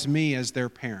glorifies me as their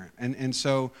parent. And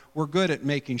so we're good at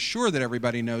making sure that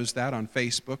everybody knows that on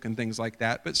Facebook and things like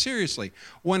that. But seriously,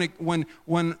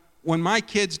 when my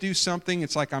kids do something,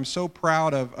 it's like I'm so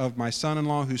proud of my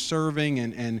son-in-law who's serving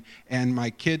and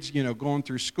my kids, going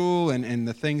through school and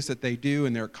the things that they do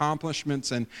and their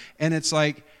accomplishments. And it's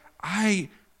like,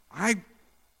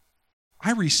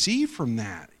 I receive from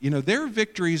that. Their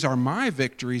victories are my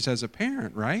victories as a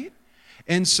parent, right?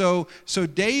 And so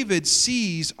David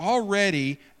sees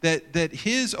already that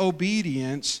his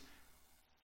obedience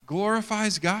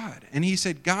glorifies God. And he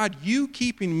said, God, you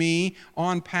keeping me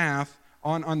on the path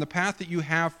that you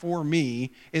have for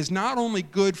me is not only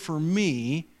good for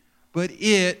me, but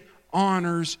it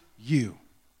honors you.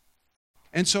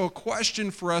 And so a question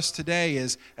for us today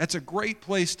that's a great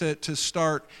place to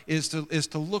start is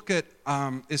to look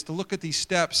at these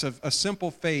steps of a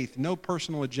simple faith, no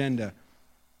personal agenda.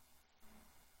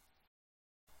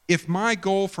 If my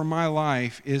goal for my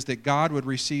life is that God would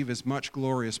receive as much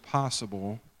glory as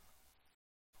possible,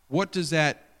 what does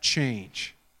that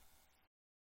change?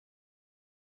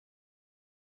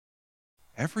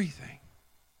 Everything.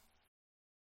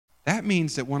 That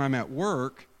means that when I'm at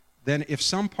work, then if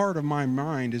some part of my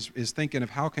mind is thinking of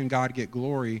how can God get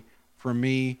glory from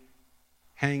me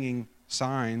hanging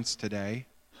signs today,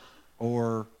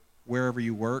 or wherever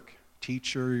you work,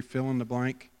 teacher, fill in the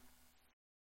blank,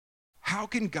 how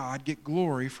can God get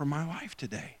glory from my life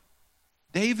today?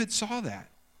 David saw that.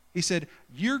 He said,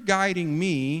 you're guiding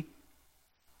me,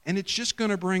 and it's just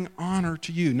going to bring honor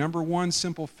to you. Number one,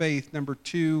 simple faith. Number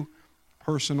two,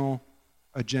 personal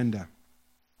agenda.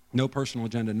 No personal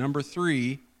agenda. Number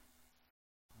three,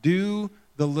 do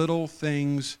the little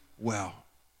things well.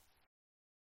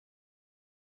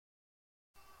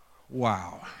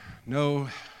 Wow. No,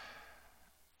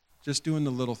 just doing the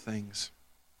little things.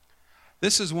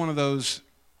 This is one of those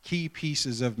key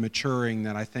pieces of maturing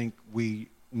that I think we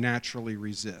naturally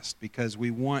resist because we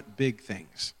want big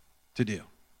things to do.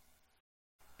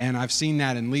 And I've seen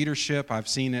that in leadership. I've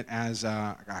seen it as,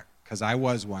 because I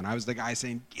was one. I was the guy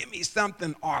saying, give me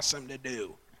something awesome to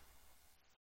do.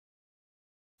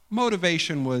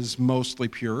 Motivation was mostly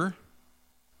pure.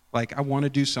 Like, I want to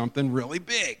do something really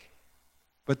big.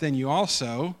 But then you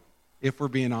also, if we're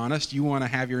being honest, you want to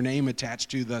have your name attached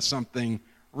to the something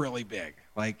really big.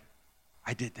 Like,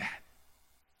 I did that.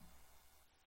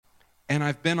 And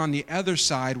I've been on the other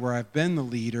side where I've been the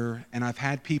leader and I've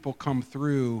had people come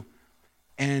through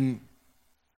and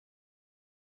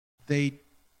they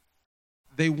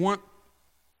want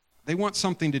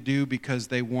something to do because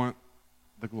they want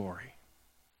the glory.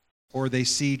 Or they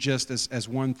see just as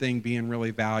one thing being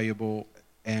really valuable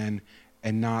and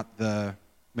not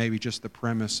maybe just the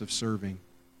premise of serving.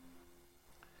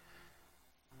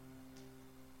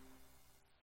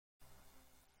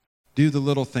 Do the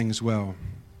little things well.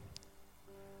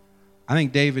 I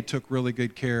think David took really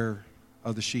good care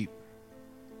of the sheep.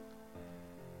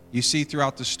 You see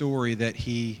throughout the story that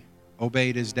he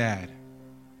obeyed his dad.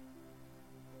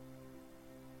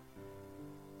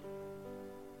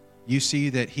 You see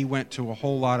that he went to a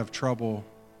whole lot of trouble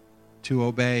to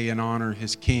obey and honor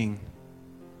his king,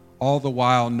 all the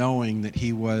while knowing that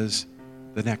he was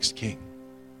the next king.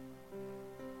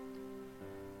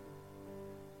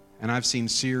 And I've seen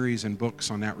series and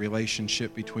books on that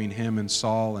relationship between him and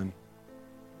Saul.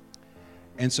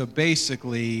 And so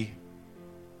basically,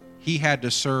 he had to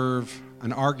serve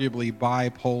an arguably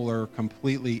bipolar,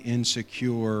 completely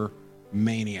insecure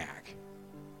maniac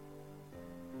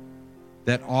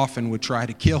that often would try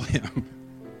to kill him.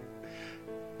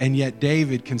 And yet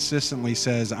David consistently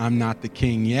says, I'm not the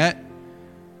king yet.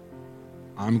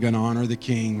 I'm going to honor the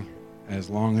king as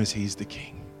long as he's the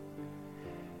king.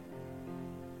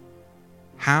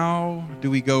 How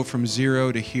do we go from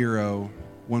zero to hero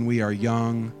when we are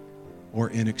young or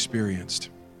inexperienced?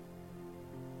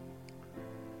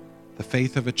 The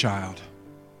faith of a child.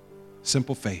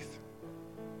 Simple faith.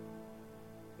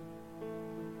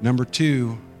 Number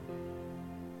two,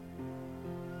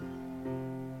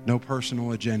 no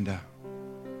personal agenda.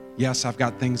 Yes, I've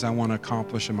got things I want to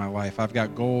accomplish in my life. I've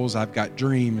got goals, I've got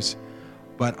dreams,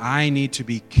 but I need to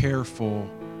be careful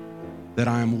that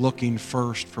I am looking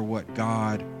first for what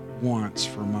God wants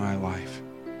for my life.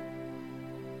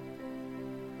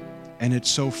 And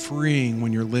it's so freeing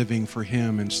when you're living for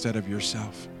Him instead of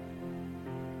yourself.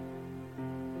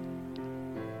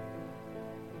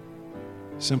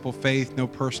 Simple faith, no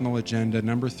personal agenda.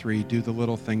 Number three, do the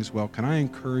little things well. Can I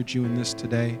encourage you in this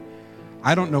today?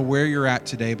 I don't know where you're at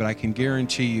today, but I can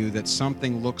guarantee you that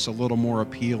something looks a little more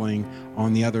appealing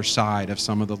on the other side of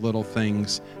some of the little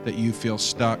things that you feel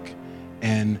stuck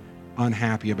and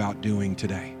unhappy about doing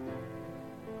today.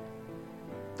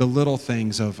 the little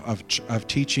things of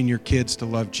teaching your kids to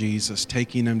love Jesus,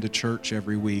 taking them to church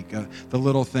every week, the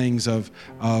little things of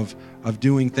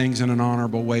doing things in an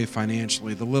honorable way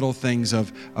financially, the little things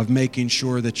of making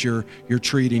sure that you're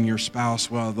treating your spouse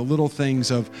well, the little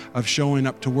things of showing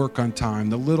up to work on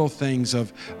time, the little things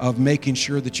of making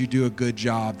sure that you do a good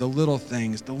job, the little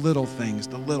things.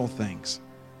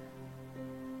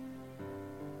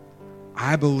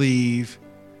 I believe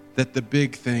that the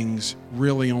big things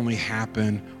really only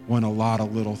happen when a lot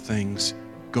of little things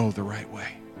go the right way.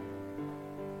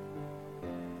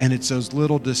 And it's those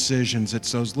little decisions,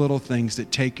 it's those little things that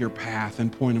take your path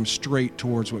and point them straight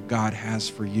towards what God has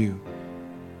for you.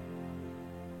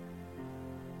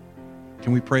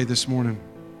 Can we pray this morning?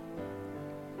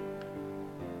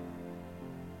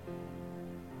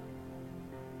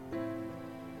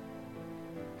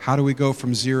 How do we go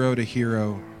from zero to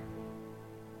hero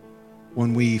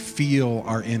when we feel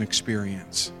our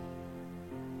inexperience?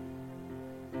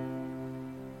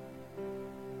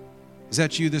 Is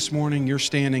that you this morning? You're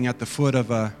standing at the foot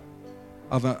of a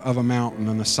mountain,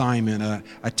 an assignment,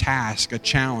 a task, a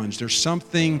challenge. There's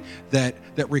something that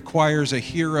requires a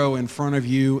hero in front of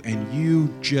you, and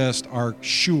you just are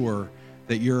sure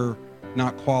that you're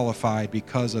not qualified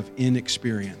because of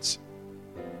inexperience.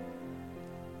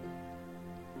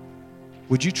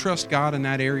 Would you trust God in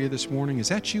that area this morning? Is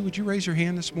that you? Would you raise your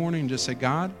hand this morning and just say,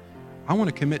 God, I want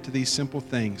to commit to these simple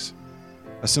things.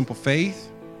 A simple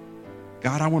faith.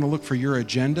 God, I want to look for your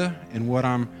agenda and what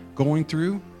I'm going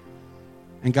through.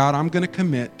 And God, I'm going to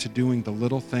commit to doing the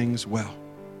little things well.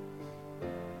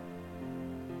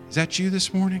 Is that you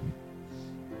this morning?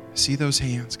 I see those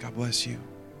hands. God bless you.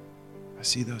 I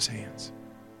see those hands.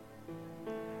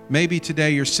 Maybe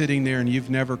today you're sitting there and you've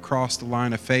never crossed the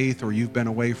line of faith, or you've been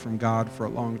away from God for a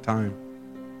long time.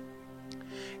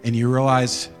 And you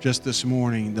realize just this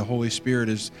morning the Holy Spirit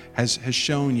has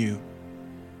shown you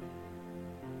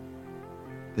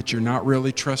that you're not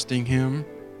really trusting Him,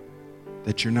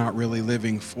 that you're not really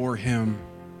living for Him,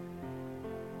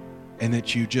 and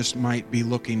that you just might be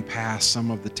looking past some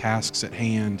of the tasks at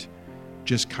hand,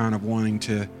 just kind of wanting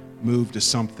to move to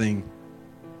something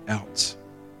else.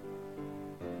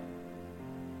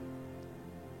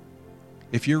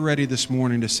 If you're ready this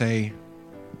morning to say,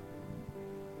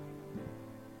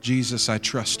 Jesus, I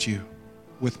trust you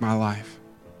with my life.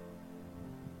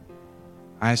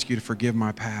 I ask you to forgive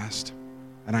my past,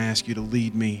 and I ask you to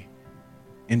lead me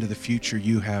into the future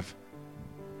you have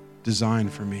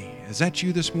designed for me. Is that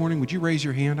you this morning? Would you raise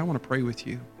your hand? I want to pray with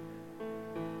you.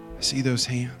 I see those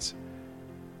hands.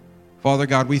 Father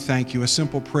God, we thank you. A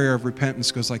simple prayer of repentance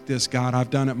goes like this. God, I've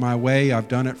done it my way. I've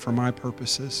done it for my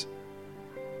purposes.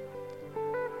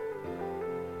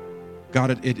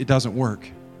 God, it doesn't work.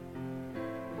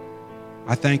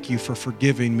 I thank you for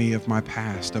forgiving me of my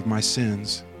past, of my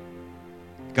sins.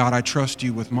 God, I trust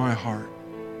you with my heart.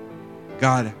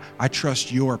 God, I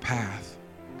trust your path.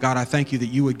 God, I thank you that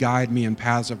you would guide me in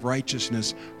paths of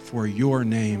righteousness for your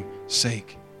name's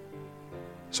sake.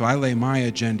 So I lay my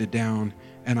agenda down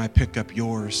and I pick up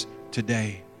yours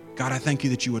today. God, I thank you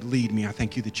that you would lead me. I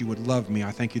thank you that you would love me.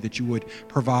 I thank you that you would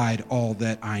provide all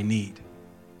that I need.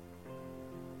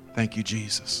 Thank you,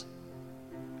 Jesus.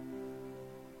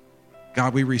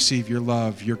 God, we receive your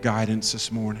love, your guidance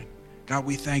this morning. God,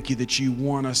 we thank you that you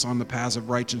want us on the paths of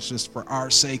righteousness for our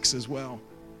sakes as well.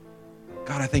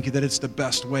 God, I thank you that it's the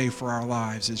best way for our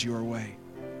lives is your way.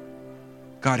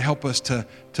 God, help us to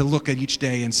look at each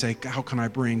day and say, how can I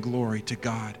bring glory to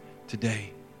God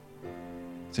today?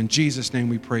 It's in Jesus' name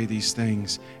we pray these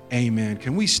things. Amen.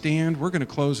 Can we stand? We're going to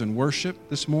close in worship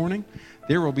this morning.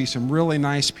 There will be some really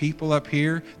nice people up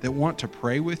here that want to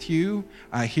pray with you,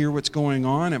 hear what's going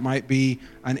on. It might be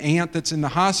an aunt that's in the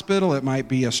hospital. It might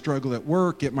be a struggle at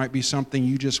work. It might be something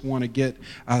you just want to get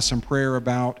some prayer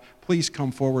about. Please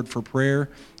come forward for prayer.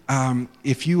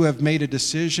 If you have made a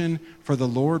decision for the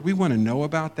Lord, we want to know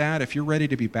about that. If you're ready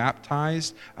to be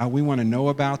baptized, we want to know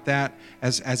about that.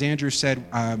 As Andrew said,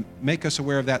 make us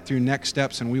aware of that through next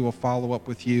steps, and we will follow up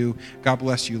with you. God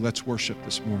bless you. Let's worship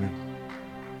this morning.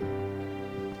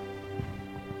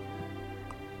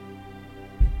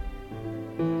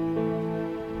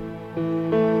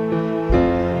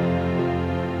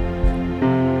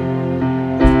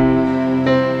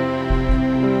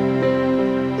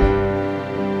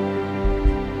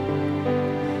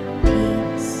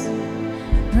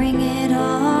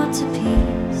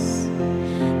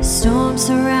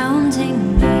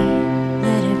 Surrounding me,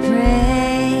 let it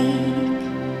break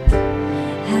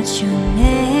at your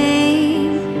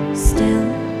name still.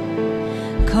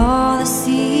 Call the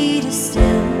sea to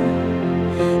still,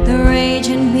 the rage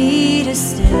in me to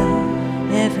still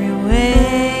every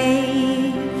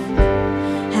wave.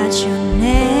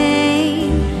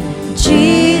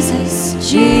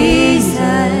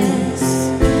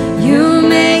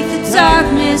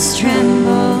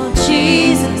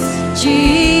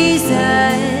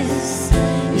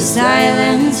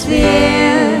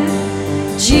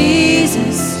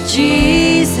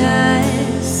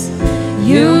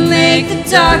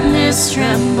 darkness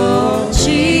tremble.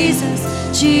 Jesus,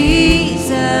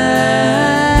 Jesus.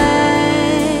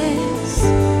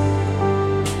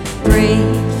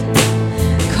 Breathe,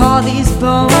 call these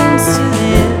bones to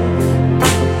live,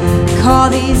 call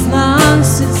these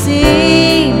lungs to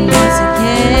sing once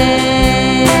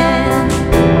again.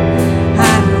 I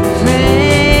will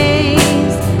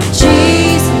praise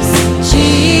Jesus,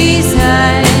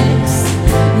 Jesus.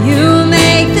 You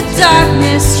make the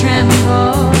darkness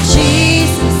tremble.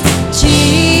 Jesus,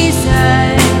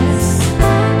 Jesus.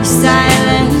 You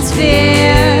silence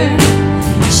fear.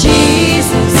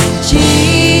 Jesus,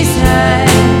 Jesus.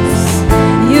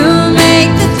 You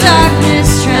make the darkness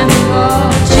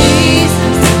tremble.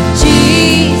 Jesus,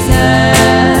 Jesus.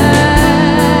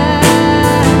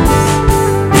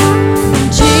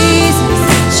 Jesus,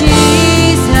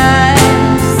 Jesus.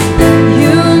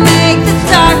 You make the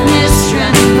darkness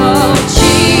tremble.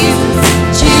 Jesus,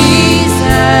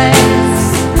 Jesus.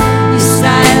 You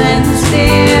silence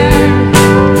fear.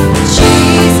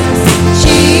 Jesus,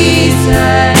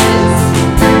 Jesus.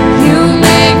 You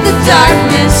make the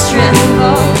darkness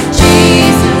tremble.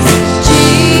 Jesus,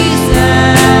 Jesus.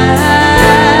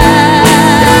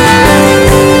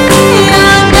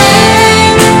 Your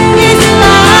name is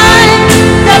light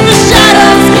that the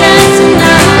shadows can't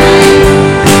deny.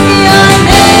 Your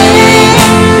name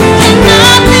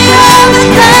cannot be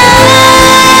overcome.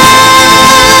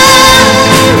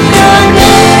 Your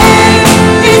name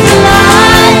is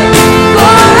light,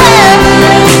 forever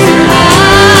lives to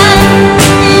high.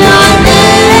 Your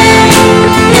name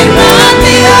cannot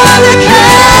be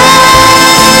overcome.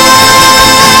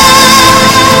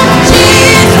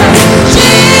 Jesus,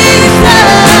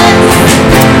 Jesus.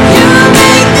 You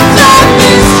make the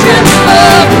darkness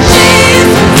tremble.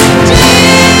 Jesus,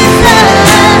 Jesus.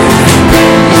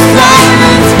 You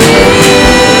silence fear.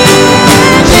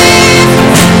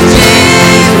 Jesus,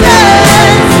 Jesus.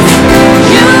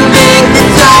 You make the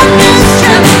darkness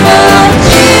tremble.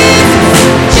 Jesus,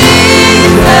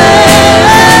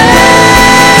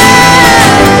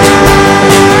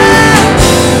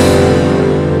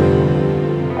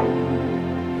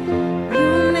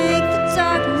 You make the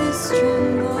darkness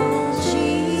tremble.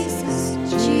 Jesus,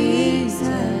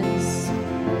 Jesus.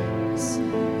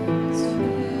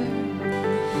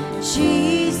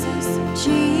 Jesus,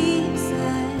 Jesus.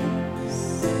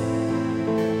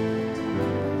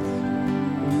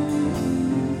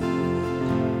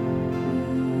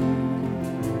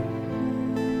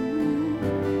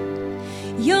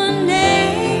 Your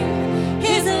name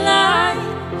is a light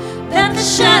that the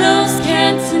shadows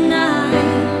can't deny.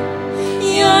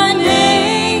 Your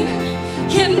name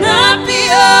cannot be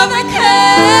overcome.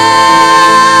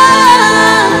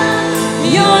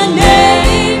 Your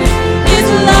name is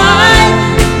light,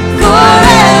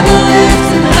 forever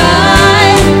lifted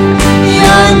high.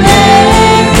 Your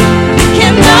name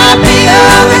cannot be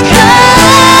overcome.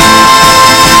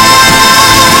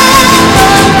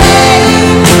 Your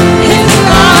name is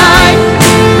light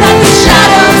that the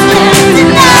shadows can't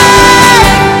deny.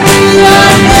 Your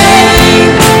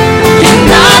name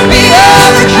cannot be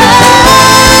overcome.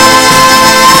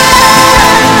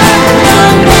 Your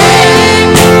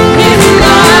name is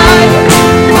light,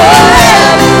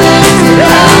 forever lifted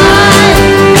high.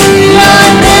 Your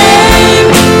name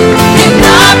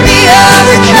cannot be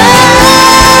overcome.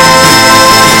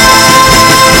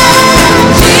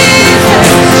 Jesus,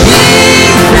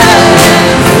 Jesus.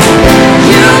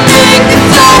 You make the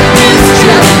darkness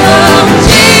tremble.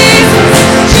 Jesus,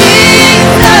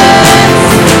 Jesus.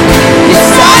 You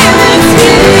silence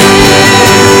fear.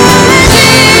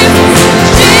 Jesus,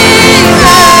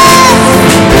 Jesus.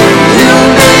 You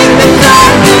make the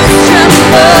darkness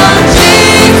tremble.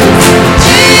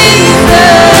 Jesus,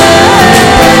 Jesus.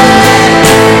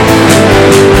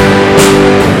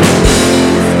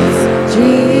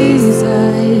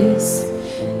 Jesus.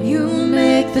 You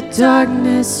make the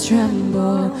darkness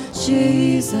tremble.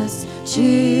 Jesus,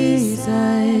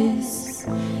 Jesus.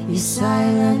 You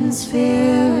silence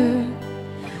fear.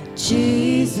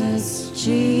 Jesus,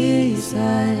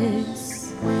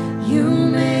 Jesus. You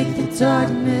make the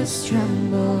darkness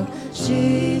tremble.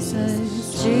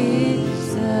 Jesus,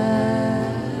 Jesus.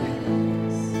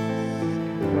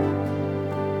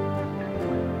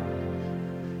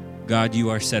 God, you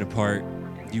are set apart.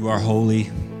 You are holy.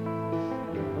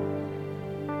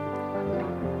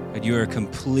 God, you are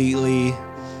completely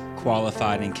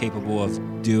qualified and capable of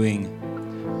doing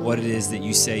what it is that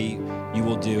you say you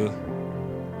will do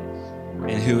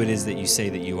and who it is that you say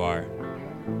that you are.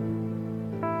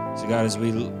 So God, as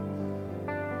we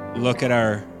look at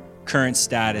our current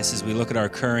status, as we look at our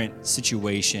current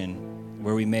situation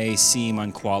where we may seem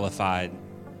unqualified,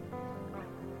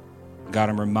 God,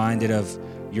 I'm reminded of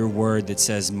your word that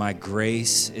says, my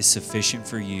grace is sufficient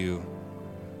for you,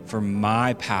 for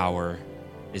my power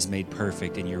is made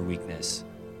perfect in your weakness.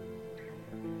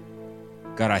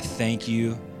 God, I thank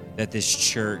you that this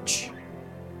church,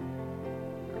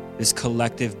 this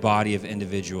collective body of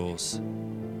individuals,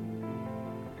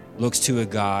 looks to a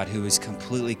God who is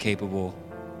completely capable.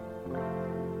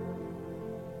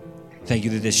 Thank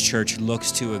you that this church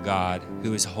looks to a God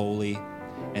who is holy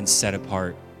and set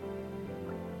apart.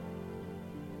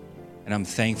 And I'm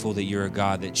thankful that you're a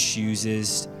God that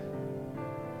chooses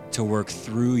to work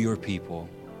through your people.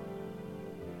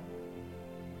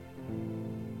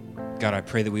 God, I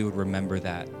pray that we would remember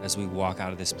that as we walk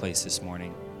out of this place this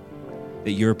morning,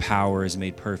 that your power is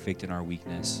made perfect in our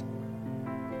weakness,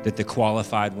 that the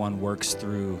qualified one works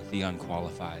through the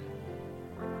unqualified,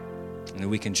 and that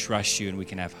we can trust you and we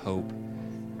can have hope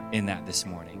in that this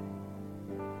morning.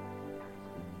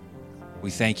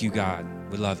 We thank you, God.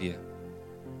 We love you.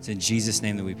 It's in Jesus'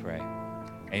 name that we pray.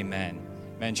 Amen.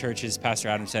 Amen, churches. Pastor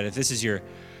Adam said, if this is your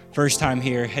first time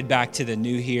here, head back to the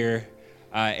new here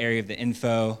area of the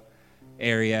info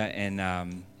area.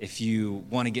 And if you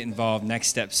want to get involved, Next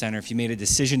Step Center, if you made a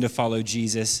decision to follow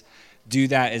Jesus, do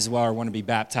that as well, or want to be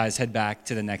baptized, head back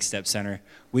to the Next Step Center.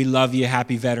 We love you.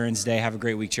 Happy Veterans Day. Have a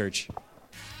great week, church.